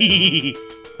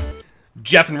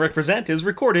 Jeff and Rick Present is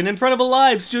recorded in front of a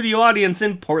live studio audience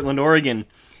in Portland, Oregon.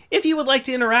 If you would like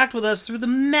to interact with us through the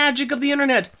magic of the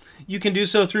internet, you can do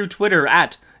so through Twitter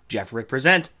at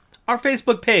JeffRickPresent, our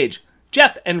Facebook page,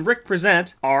 Jeff and Rick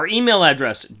Present, our email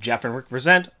address,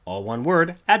 jeffandrickpresent, all one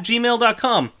word,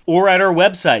 @gmail.com, or at our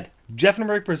website,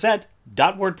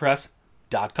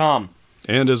 jeffandrickpresent.wordpress.com.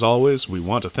 And as always, we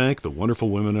want to thank the wonderful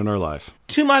women in our life.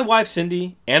 To my wife,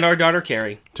 Cindy, and our daughter,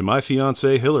 Carrie. To my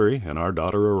fiancée, Hillary, and our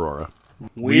daughter, Aurora.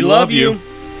 We love you.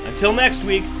 Until next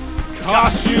week.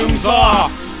 Costumes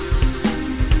off!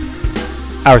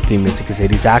 Our theme music is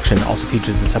 80s Action. Also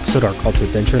featured in this episode are Call to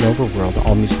Adventure and Overworld.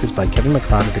 All music is by Kevin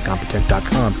MacLeod at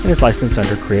Incompetech.com and is licensed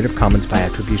under Creative Commons by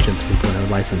Attribution 3.0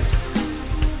 license.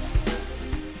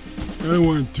 I don't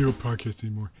want to do a podcast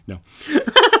anymore. No.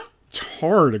 It's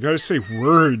hard. I gotta say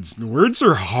words. Words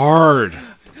are hard.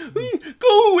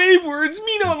 Go away, words.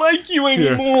 Me not like you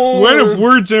anymore. Yeah. When have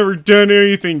words ever done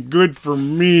anything good for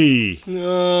me?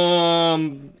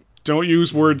 Don't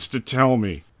use words to tell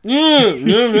me. Oh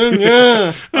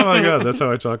my god, that's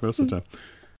how I talk most of the time.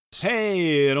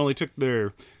 Hey, it only took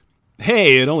their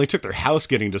house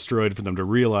getting destroyed for them to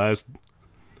realize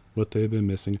what they've been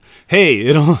missing.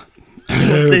 Hey,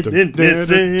 They've been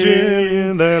missing.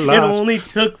 It only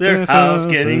took their house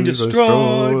getting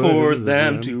destroyed for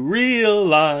them to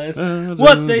realize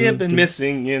what they have been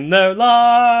missing in their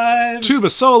lives. Tuba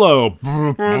solo.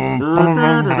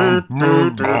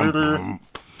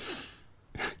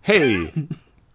 Hey,